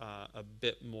things a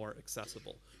bit more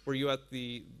accessible. Were you at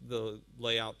the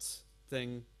layouts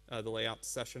thing, the layouts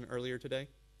session earlier today?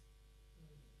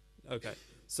 Okay,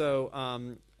 so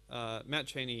Matt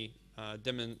Cheney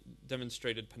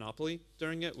demonstrated Panoply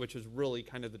during it, which is really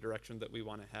kind of the direction that we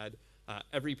want to head.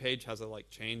 Every page has a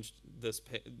change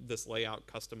this layout,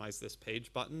 customize this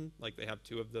page button. Like, they have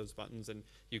 2 of those buttons, and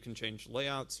you can change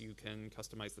layouts, you can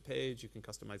customize the page, you can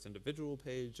customize individual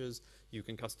pages, you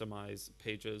can customize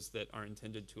pages that are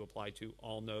intended to apply to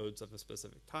all nodes of a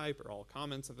specific type, or all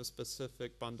comments of a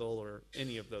specific bundle, or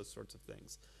any of those sorts of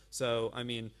things. So, I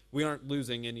mean, we aren't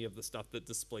losing any of the stuff that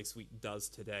Display Suite does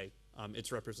today.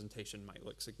 Its representation might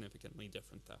look significantly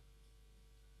different, though.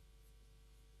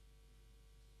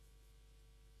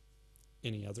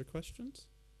 Any other questions?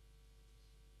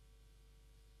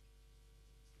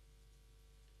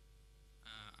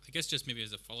 I guess just maybe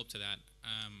as a follow-up to that,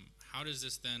 how does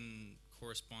this then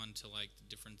correspond to the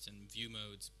difference in view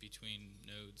modes between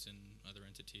nodes and other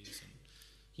entities? And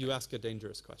You ask a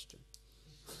dangerous question.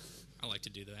 I like to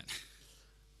do that.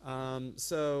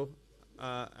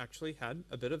 Actually had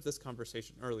a bit of this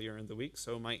conversation earlier in the week,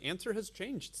 so my answer has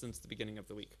changed since the beginning of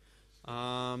the week.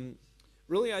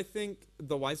 Really, I think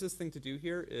the wisest thing to do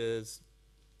here is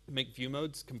make view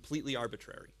modes completely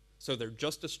arbitrary. So they're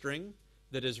just a string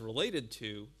that is related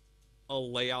to a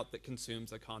layout that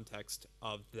consumes a context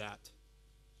of that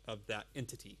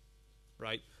entity,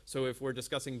 right? So if we're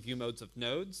discussing view modes of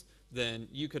nodes, then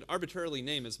you could arbitrarily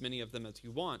name as many of them as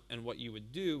you want, and what you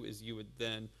would do is you would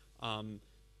then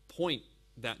point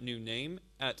that new name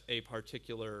at a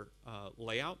particular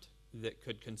layout that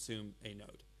could consume a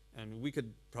node. And we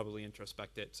could probably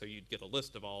introspect it, so you'd get a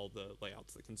list of all the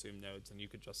layouts that consume nodes, and you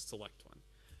could just select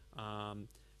one.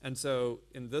 And so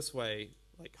in this way,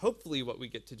 like hopefully what we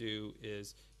get to do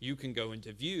is you can go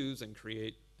into views and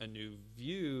create a new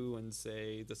view and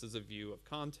say, this is a view of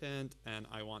content, and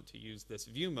I want to use this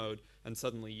view mode, and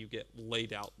suddenly you get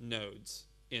laid out nodes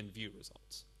in view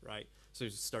results, right? So you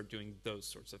start doing those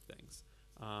sorts of things.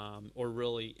 Or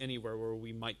really anywhere where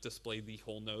we might display the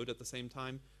whole node at the same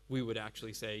time, we would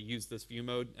actually say use this view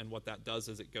mode, and what that does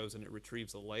is it goes and it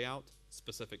retrieves a layout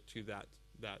specific to that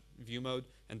view mode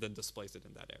and then displays it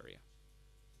in that area.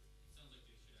 It sounds like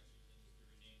they should actually then just be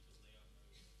renamed to layout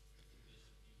mode. They should be one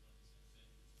and the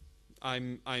same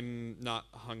thing. I'm not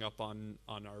hung up on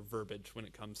our verbiage when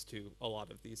it comes to a lot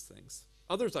of these things.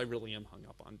 Others I really am hung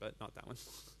up on, but not that one.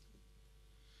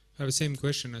 I have the same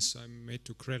question as I made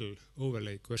to Krell,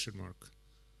 overlay question mark.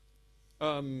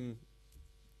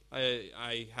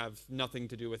 I have nothing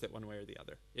to do with it one way or the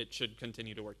other. It should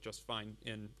continue to work just fine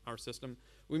in our system.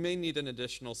 We may need an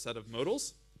additional set of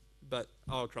modals, but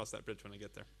I'll cross that bridge when I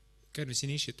get there. Can this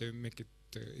initiative make it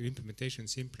implementation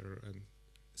simpler and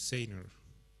saner?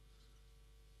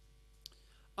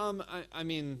 I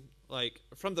mean, like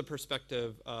from the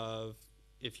perspective of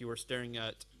if you were staring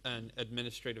at an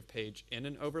administrative page in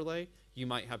an overlay, you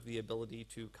might have the ability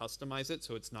to customize it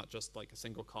so it's not just like a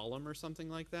single column or something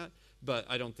like that, but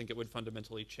I don't think it would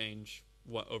fundamentally change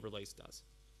what overlays does.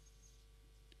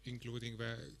 Including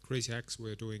the crazy hacks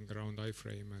we're doing around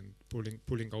iframe and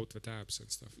pulling out the tabs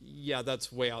and stuff. Yeah,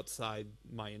 that's way outside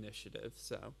my initiative,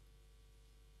 so.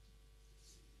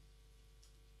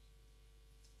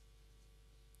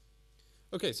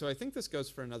 Okay, so I think this goes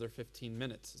for another 15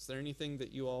 minutes. Is there anything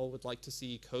that you all would like to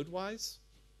see code-wise?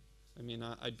 I mean,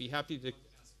 I'd be happy to.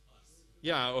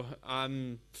 Yeah,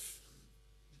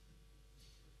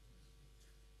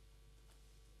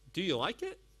 do you like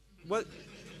it? What?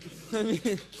 I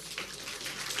mean,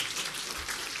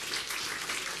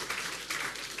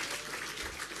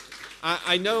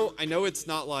 I know it's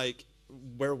not like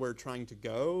where we're trying to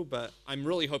go, but I'm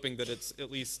really hoping that it's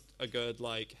at least a good,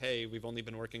 like, hey, we've only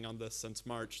been working on this since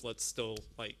March, let's still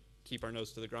like keep our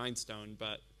nose to the grindstone.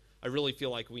 But I really feel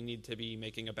like we need to be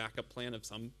making a backup plan of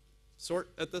some sort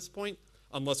at this point,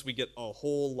 unless we get a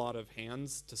whole lot of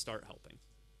hands to start helping.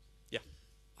 Yeah.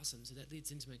 Awesome. So that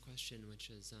leads into my question, which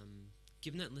is,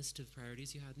 given that list of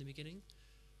priorities you had in the beginning,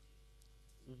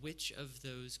 which of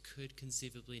those could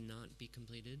conceivably not be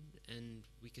completed, and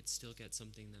we could still get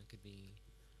something that could be,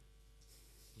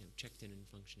 checked in and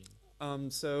functioning?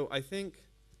 So I think,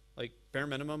 like, bare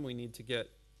minimum, we need to get,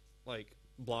 like,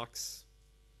 blocks.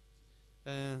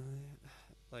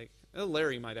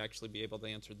 Larry might actually be able to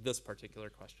answer this particular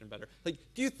question better. Like,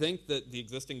 do you think that the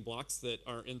existing blocks that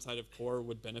are inside of core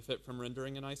would benefit from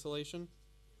rendering in isolation?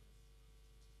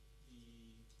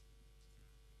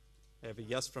 I have a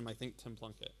yes from, I think, Tim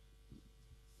Plunkett.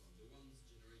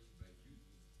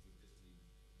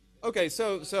 Okay,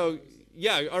 so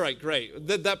yeah, all right, great.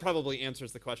 That probably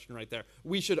answers the question right there.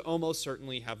 We should almost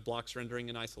certainly have blocks rendering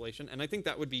in isolation, and I think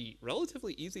that would be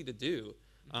relatively easy to do.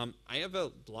 I have a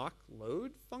block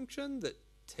load function that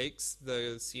takes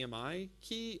the CMI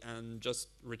key and just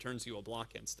returns you a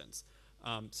block instance.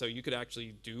 So you could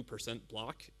actually do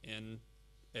 %block in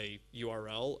a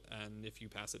URL, and if you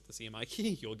pass it the CMI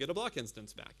key, you'll get a block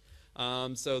instance back.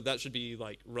 So that should be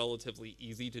like relatively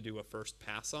easy to do a first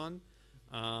pass on.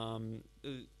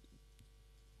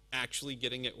 Actually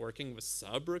getting it working with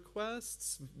sub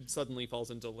requests suddenly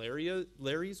falls into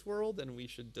Larry's world, and we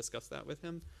should discuss that with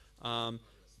him.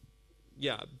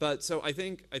 Yeah, but so I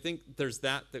think there's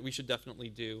that we should definitely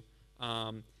do.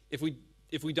 If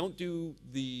we don't do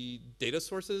the data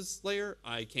sources layer,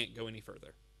 I can't go any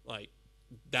further. Like,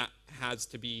 that has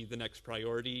to be the next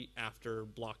priority after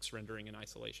blocks rendering in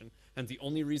isolation. And the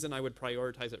only reason I would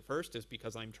prioritize it first is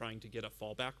because I'm trying to get a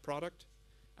fallback product,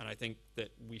 and I think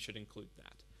that we should include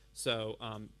that. So,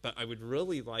 but I would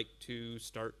really like to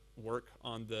start work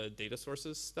on the data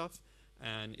sources stuff,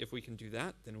 and if we can do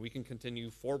that, then we can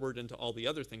continue forward into all the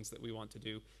other things that we want to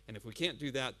do. And if we can't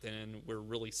do that, then we're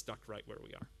really stuck right where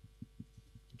we are.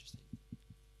 Interesting.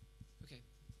 Okay.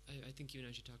 I think you and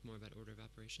I should talk more about order of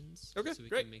operations. Okay, so we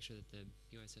great. can make sure that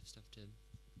the UIs have stuff to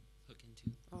hook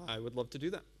into. I would love to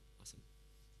do that.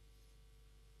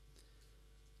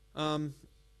 Awesome.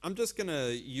 I'm just gonna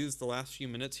use the last few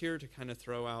minutes here to kind of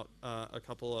throw out a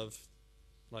couple of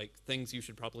like things you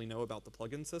should probably know about the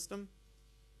plugin system.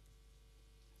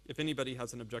 If anybody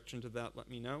has an objection to that, let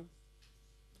me know.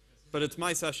 But it's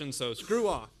my session, so screw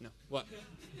off. No, what? If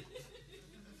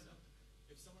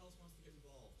someone else wants to get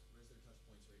involved, where's their touch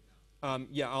points right now?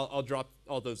 Yeah, I'll drop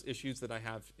all those issues that I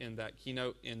have in that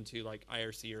keynote into like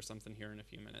IRC or something here in a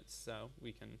few minutes, so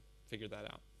we can figure that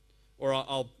out. Or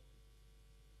I'll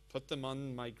put them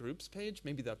on my groups page.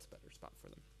 Maybe that's a better spot for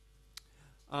them.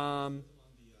 Put them on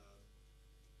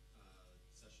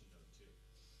the session note too.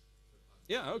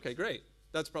 Yeah, okay, great.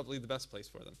 That's probably the best place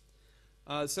for them.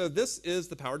 So this is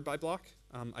the Powered by block.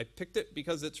 I picked it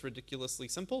because it's ridiculously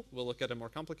simple. We'll look at a more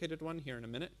complicated one here in a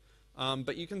minute.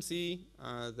 But you can see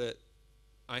that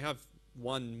I have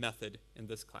one method in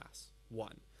this class,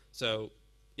 one. So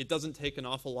it doesn't take an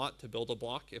awful lot to build a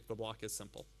block if the block is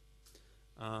simple.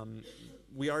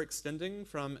 We are extending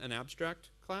from an abstract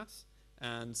class,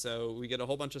 and so we get a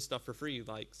whole bunch of stuff for free,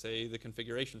 like, say, the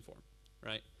configuration form,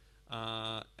 right?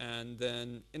 And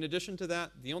then in addition to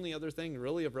that, the only other thing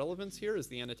really of relevance here is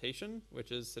the annotation, which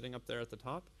is sitting up there at the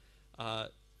top.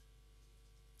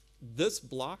 This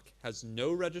block has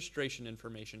no registration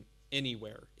information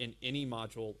anywhere in any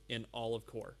module in all of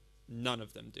core. None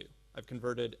of them do. I've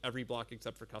converted every block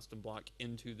except for custom block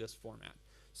into this format.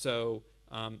 So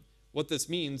what this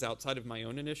means outside of my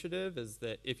own initiative is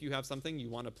that if you have something you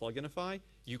want to pluginify,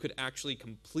 you could actually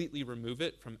completely remove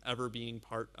it from ever being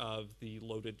part of the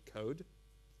loaded code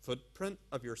footprint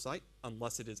of your site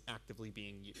unless it is actively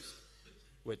being used,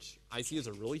 which I see as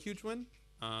a really huge win.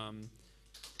 And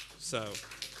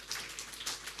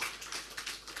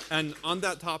on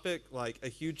that topic, like a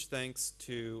huge thanks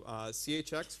to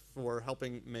CHX for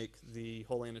helping make the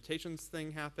whole annotations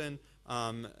thing happen.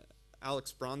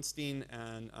 Alex Bronstein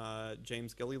and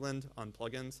James Gilliland on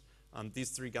plugins.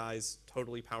 These three guys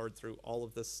totally powered through all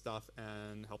of this stuff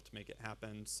and helped make it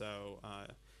happen. So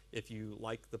if you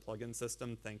like the plugin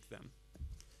system, thank them.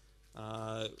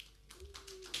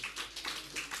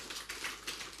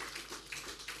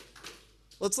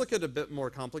 Let's look at a bit more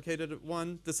complicated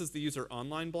one. This is the user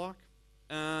online block.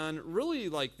 And really,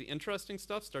 like, the interesting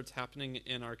stuff starts happening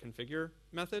in our configure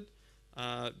method.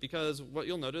 Because what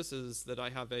you'll notice is that I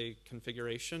have a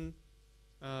configuration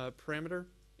parameter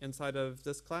inside of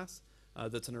this class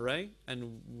that's an array,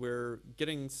 and we're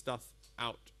getting stuff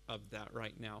out of that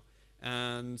right now.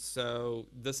 And so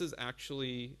this is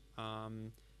actually,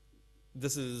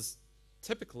 this is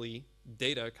typically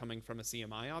data coming from a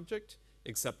CMI object,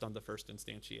 except on the first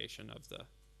instantiation of the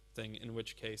thing, in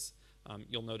which case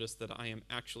you'll notice that I am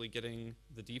actually getting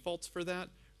the defaults for that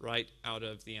right out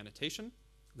of the annotation.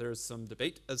 There's some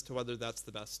debate as to whether that's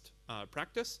the best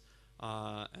practice,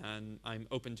 and I'm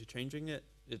open to changing it.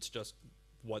 It's just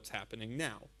what's happening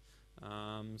now.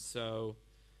 So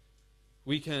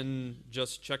we can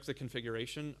just check the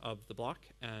configuration of the block,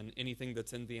 and anything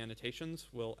that's in the annotations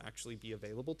will actually be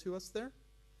available to us there.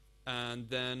 And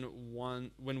then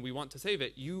when we want to save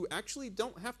it, you actually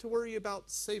don't have to worry about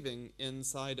saving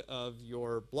inside of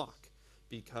your block,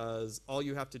 because all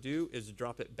you have to do is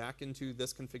drop it back into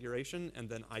this configuration, and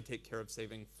then I take care of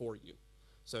saving for you.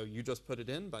 So you just put it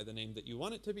in by the name that you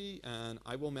want it to be, and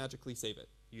I will magically save it.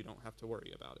 You don't have to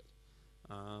worry about it.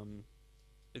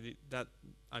 That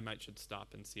I might should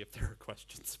stop and see if there are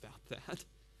questions about that.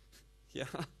 Yeah.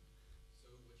 So what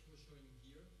you were showing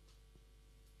here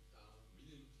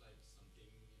really looks like something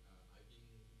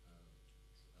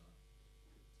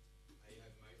I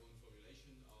have my own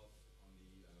formulation of on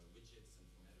the widgets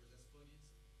and formatters as plugins.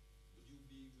 Would you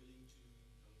be willing to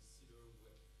consider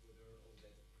whether all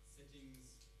that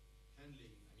settings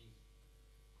handling, I mean,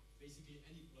 basically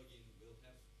any plugin will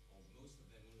have, or most of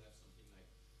them will have something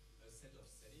like a set of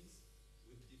settings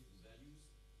with different values,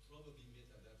 probably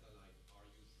metadata like are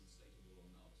you translatable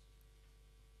or not.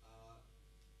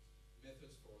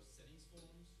 Methods for settings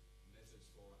forms, methods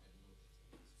for, I don't know,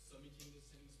 submitting the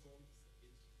settings form. It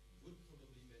would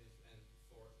probably benefit, and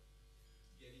for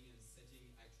getting and setting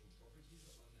actual properties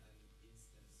on an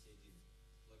instantiated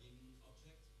plugin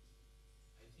object.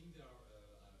 I think there are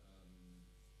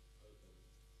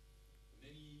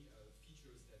many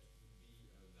features that would be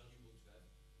valuable to have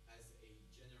as a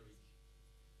generic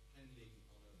handling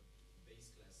on a base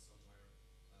class somewhere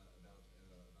about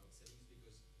settings,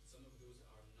 because some of those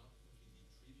are not completely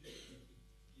trivial.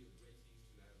 It would be a great thing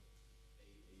to have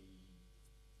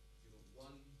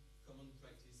one common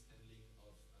practice handling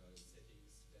of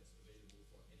settings that's available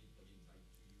for any plugin type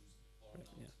to use or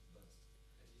not, yeah. But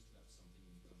at least to have something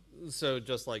in common. So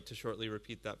just like to shortly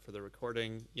repeat that for the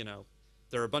recording, you know,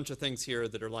 there are a bunch of things here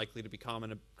that are likely to be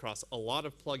common across a lot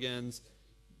of plugins.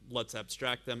 let's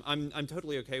abstract them. I'm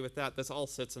totally okay with that. This all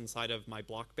sits inside of my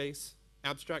block base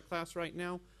abstract class right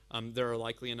now. There are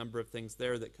likely a number of things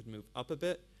there that could move up a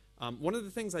bit. One of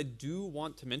the things I do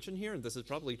want to mention here, and this is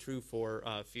probably true for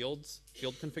field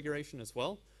configuration as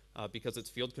well, because it's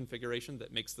field configuration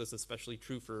that makes this especially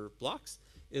true for blocks,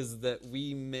 is that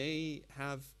we may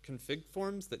have config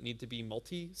forms that need to be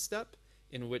multi-step,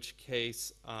 in which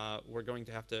case we're going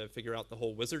to have to figure out the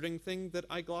whole wizarding thing that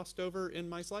I glossed over in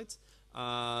my slides.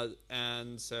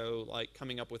 And so like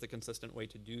coming up with a consistent way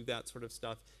to do that sort of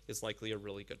stuff is likely a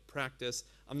really good practice.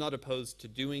 I'm not opposed to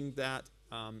doing that.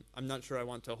 I'm not sure I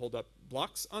want to hold up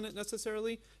blocks on it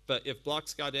necessarily, but if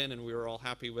blocks got in and we were all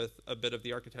happy with a bit of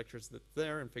the architectures that's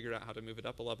there and figured out how to move it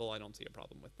up a level, I don't see a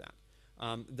problem with that.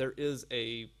 There is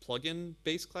a plugin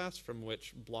base class from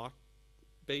which block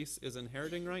base is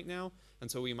inheriting right now, and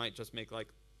so we might just make like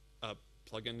a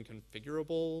plugin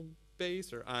configurable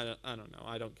base, or I don't know,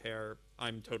 I don't care.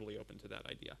 I'm totally open to that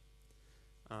idea.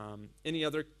 Any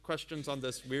other questions on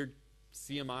this weird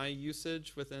CMI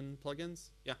usage within plugins?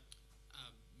 Yeah.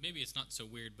 Maybe it's not so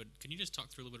weird, but can you just talk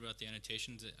through a little bit about the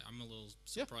annotations? I'm a little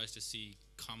surprised to see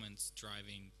comments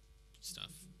driving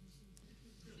stuff.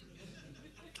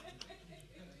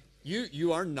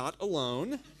 You are not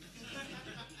alone.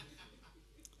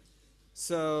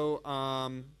 So,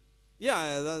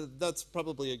 yeah, that's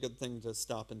probably a good thing to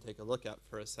stop and take a look at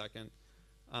for a second.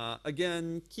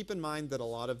 Again, keep in mind that a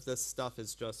lot of this stuff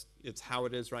is just, it's how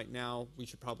it is right now. We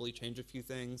should probably change a few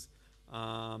things.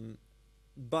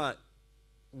 But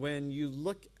when you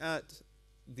look at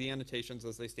the annotations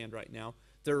as they stand right now,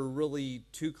 there are really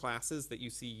two classes that you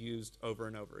see used over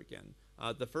and over again.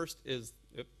 The first is,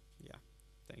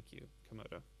 thank you,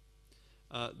 Komodo.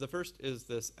 The first is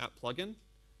this app plugin,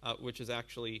 which is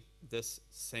actually this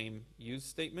same use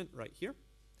statement right here.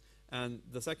 And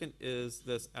the second is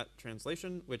this at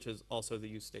translation, which is also the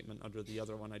use statement under the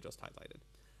other one I just highlighted.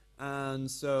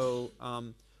 And so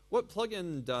what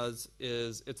plugin does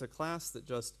is it's a class that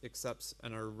just accepts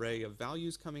an array of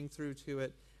values coming through to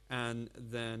it, and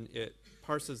then it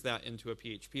parses that into a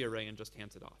PHP array and just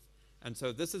hands it off. And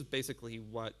so this is basically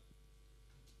what,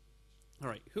 all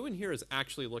right, who in here has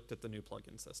actually looked at the new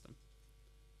plugin system?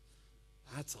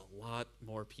 That's a lot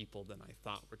more people than I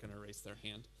thought were going to raise their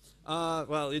hand.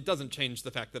 Well, it doesn't change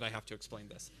the fact that I have to explain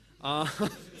this.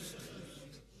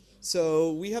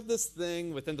 So we have this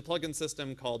thing within the plugin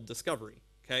system called discovery,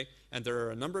 okay? And there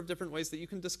are a number of different ways that you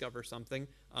can discover something.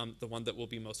 The one that will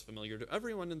be most familiar to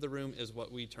everyone in the room is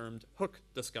what we termed hook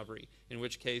discovery, in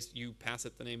which case you pass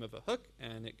it the name of a hook,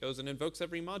 and it goes and invokes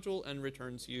every module and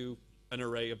returns you an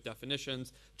array of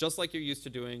definitions, just like you're used to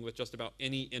doing with just about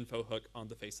any info hook on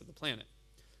the face of the planet.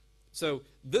 So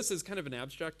this is kind of an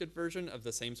abstracted version of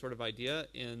the same sort of idea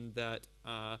in that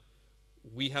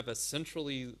we have a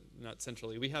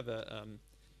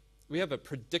we have a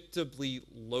predictably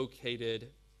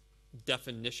located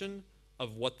definition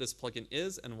of what this plugin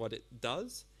is and what it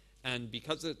does. And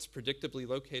because it's predictably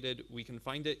located, we can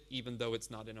find it even though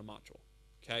it's not in a module,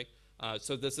 okay?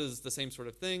 So this is the same sort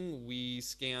of thing. We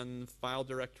scan file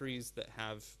directories that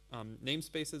have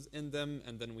namespaces in them,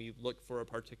 and then we look for a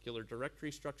particular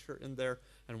directory structure in there.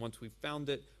 And once we've found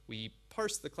it, we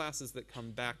parse the classes that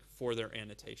come back for their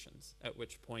annotations, at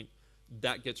which point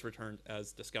that gets returned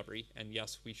as discovery. And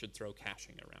yes, we should throw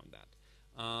caching around that.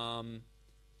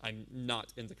 I'm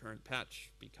not in the current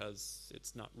patch because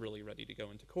it's not really ready to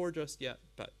go into core just yet,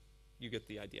 but you get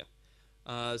the idea.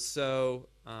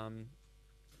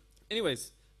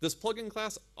 Anyways, this plugin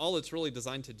class, all it's really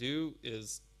designed to do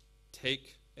is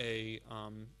take an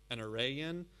array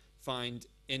in, find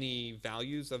any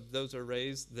values of those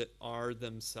arrays that are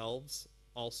themselves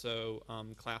also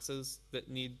classes that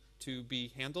need to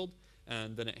be handled,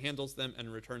 and then it handles them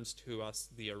and returns to us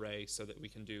the array so that we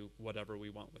can do whatever we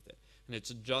want with it. And it's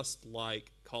just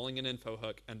like calling an info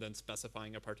hook and then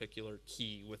specifying a particular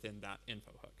key within that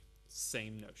info hook.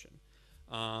 Same notion.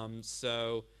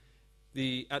 So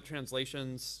the at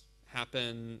translations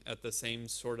happen at the same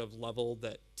sort of level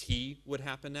that T would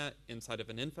happen at inside of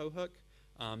an info hook.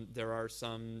 There are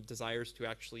some desires to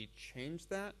actually change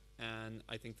that, and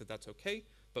I think that that's okay,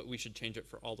 but we should change it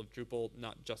for all of Drupal,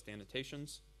 not just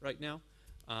annotations right now.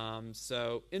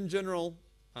 So in general,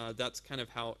 that's kind of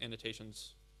how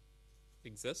annotations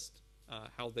exist.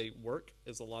 How they work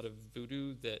is a lot of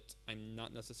voodoo that I'm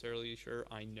not necessarily sure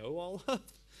I know all of.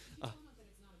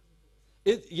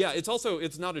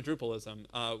 It's not a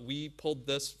Drupalism. We pulled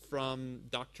this from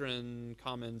Doctrine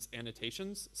Commons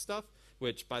annotations stuff,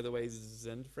 which, by the way,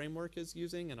 Zend framework is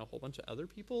using and a whole bunch of other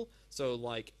people. So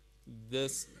like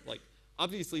this, like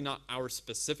obviously not our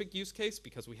specific use case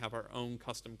because we have our own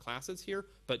custom classes here,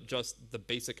 but just the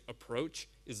basic approach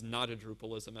is not a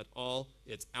Drupalism at all.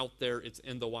 It's out there, it's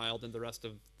in the wild in the rest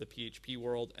of the PHP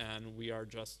world, and we are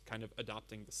just kind of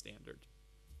adopting the standard.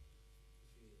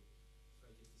 If I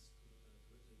get this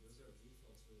correctly, those are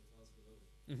defaults for the clause below.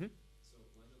 Mm-hmm. So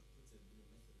why not put the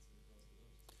methods in the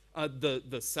clause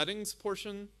below? The settings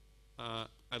portion,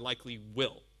 I likely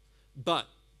will. But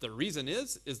the reason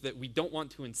is that we don't want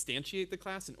to instantiate the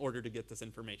class in order to get this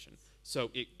information.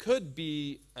 So it could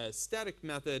be a static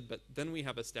method, but then we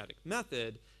have a static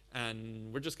method,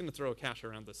 and we're just going to throw a cache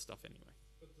around this stuff anyway.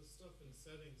 But the stuff in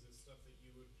settings is stuff that you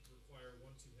would require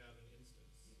once you have an instance.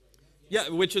 Yeah,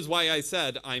 which is why I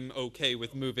said I'm okay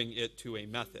with moving it to a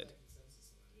method.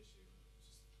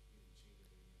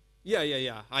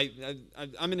 Yeah.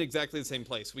 I'm in exactly the same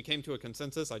place. We came to a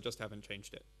consensus. I just haven't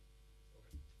changed it.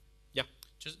 Yeah.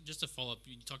 Just to follow up,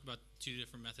 you talked about 2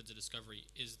 different methods of discovery.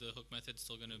 Is the hook method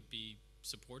still going to be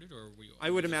supported, or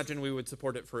I would imagine we would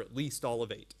support it for at least all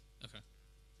of 8. Okay.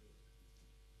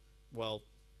 Well,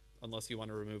 unless you want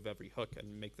to remove every hook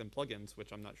and make them plugins,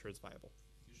 which I'm not sure is viable.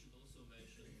 You should also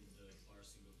mention the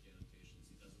parsing of the annotations.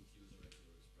 It doesn't use a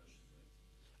regular expression,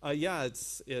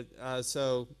 right?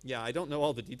 So yeah, I don't know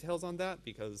all the details on that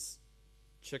because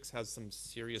Chix has some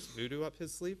serious voodoo up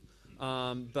his sleeve.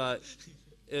 But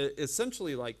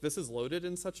essentially, like, this is loaded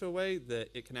in such a way that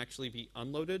it can actually be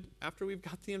unloaded after we've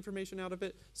got the information out of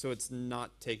it, so it's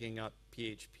not taking up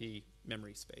PHP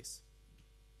memory space,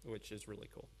 which is really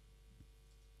cool.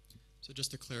 So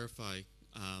just to clarify,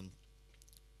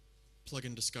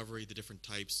 plugin discovery, the different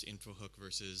types, info hook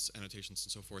versus annotations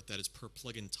and so forth, that is per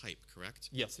plugin type, correct?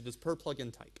 Yes, it is per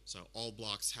plugin type. So all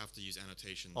blocks have to use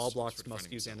annotations. All blocks for must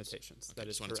defining use themselves. annotations. Okay, That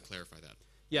is just wanted correct. to clarify that.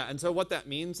 Yeah, and so what that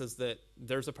means is that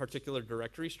there's a particular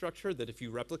directory structure that if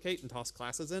you replicate and toss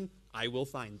classes in, I will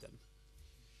find them.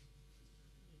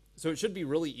 So it should be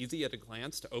really easy at a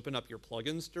glance to open up your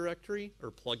plugins directory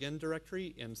or plugin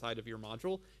directory inside of your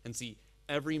module and see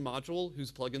every module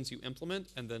whose plugins you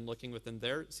implement, and then looking within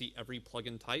there, see every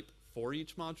plugin type for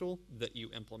each module that you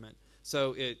implement.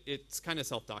 So it's kind of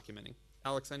self-documenting.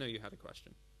 Alex, I know you had a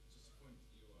question.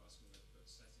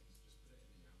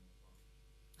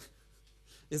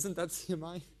 Isn't that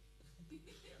CMI?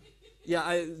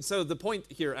 Yeah, so the point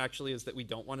here actually is that we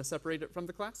don't want to separate it from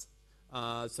the class,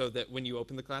 so that when you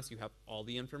open the class, you have all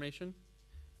the information.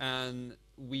 And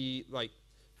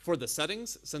for the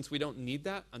settings, since we don't need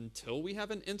that until we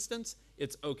have an instance,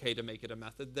 it's okay to make it a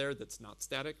method there that's not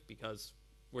static because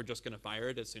we're just going to fire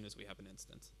it as soon as we have an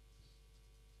instance.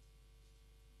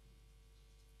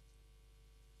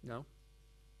 No?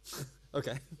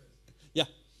 Okay. Yeah.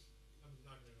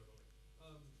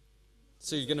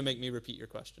 So you're going to make me repeat your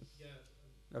question?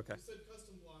 Yeah. Okay. You said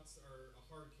custom blocks are a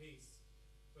hard case,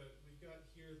 but we've got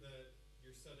here that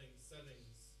you're setting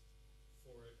settings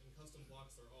for it, and custom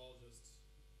blocks are all just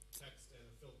text and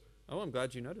a filter. Oh, I'm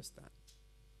glad you noticed that.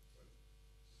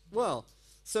 Well,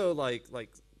 so like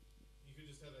you could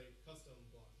just have a custom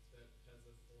block that has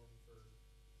a form for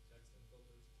text and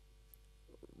filters.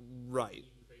 Right. You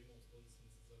can create multiple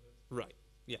instances of it. Right.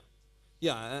 Yeah.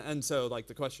 Yeah, and so like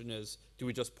the question is, do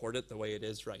we just port it the way it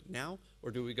is right now, or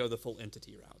do we go the full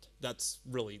entity route? That's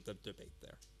really the debate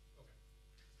there.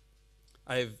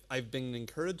 Okay. I've been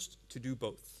encouraged to do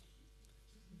both,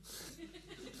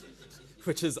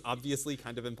 which is obviously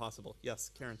kind of impossible. Yes,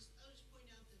 Karen. I'll just point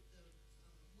out that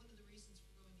one of the reasons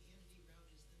for going the entity route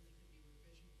is then they could be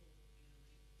revisionable, and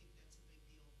I think that's a big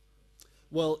deal for.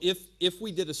 Well, if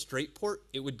we did a straight port,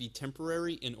 it would be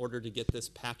temporary in order to get this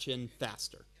patch in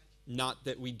faster. Not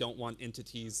that we don't want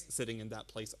entities sitting in that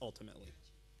place ultimately.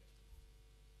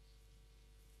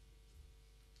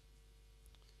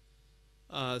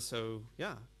 So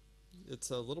yeah, it's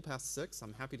a little past 6.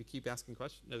 I'm happy to keep answering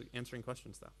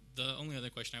questions though. The only other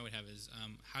question I would have is,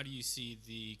 how do you see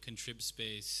the contrib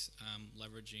space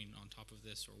leveraging on top of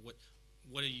this, or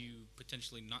what are you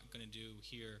potentially not going to do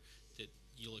here that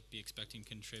you'll be expecting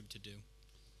contrib to do?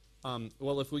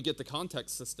 Well, if we get the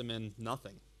context system in,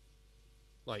 nothing.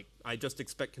 Like, I just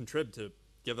expect contrib to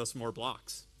give us more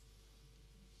blocks.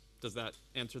 Does that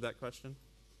answer that question?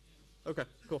 Okay,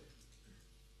 cool.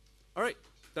 All right,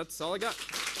 that's all I got.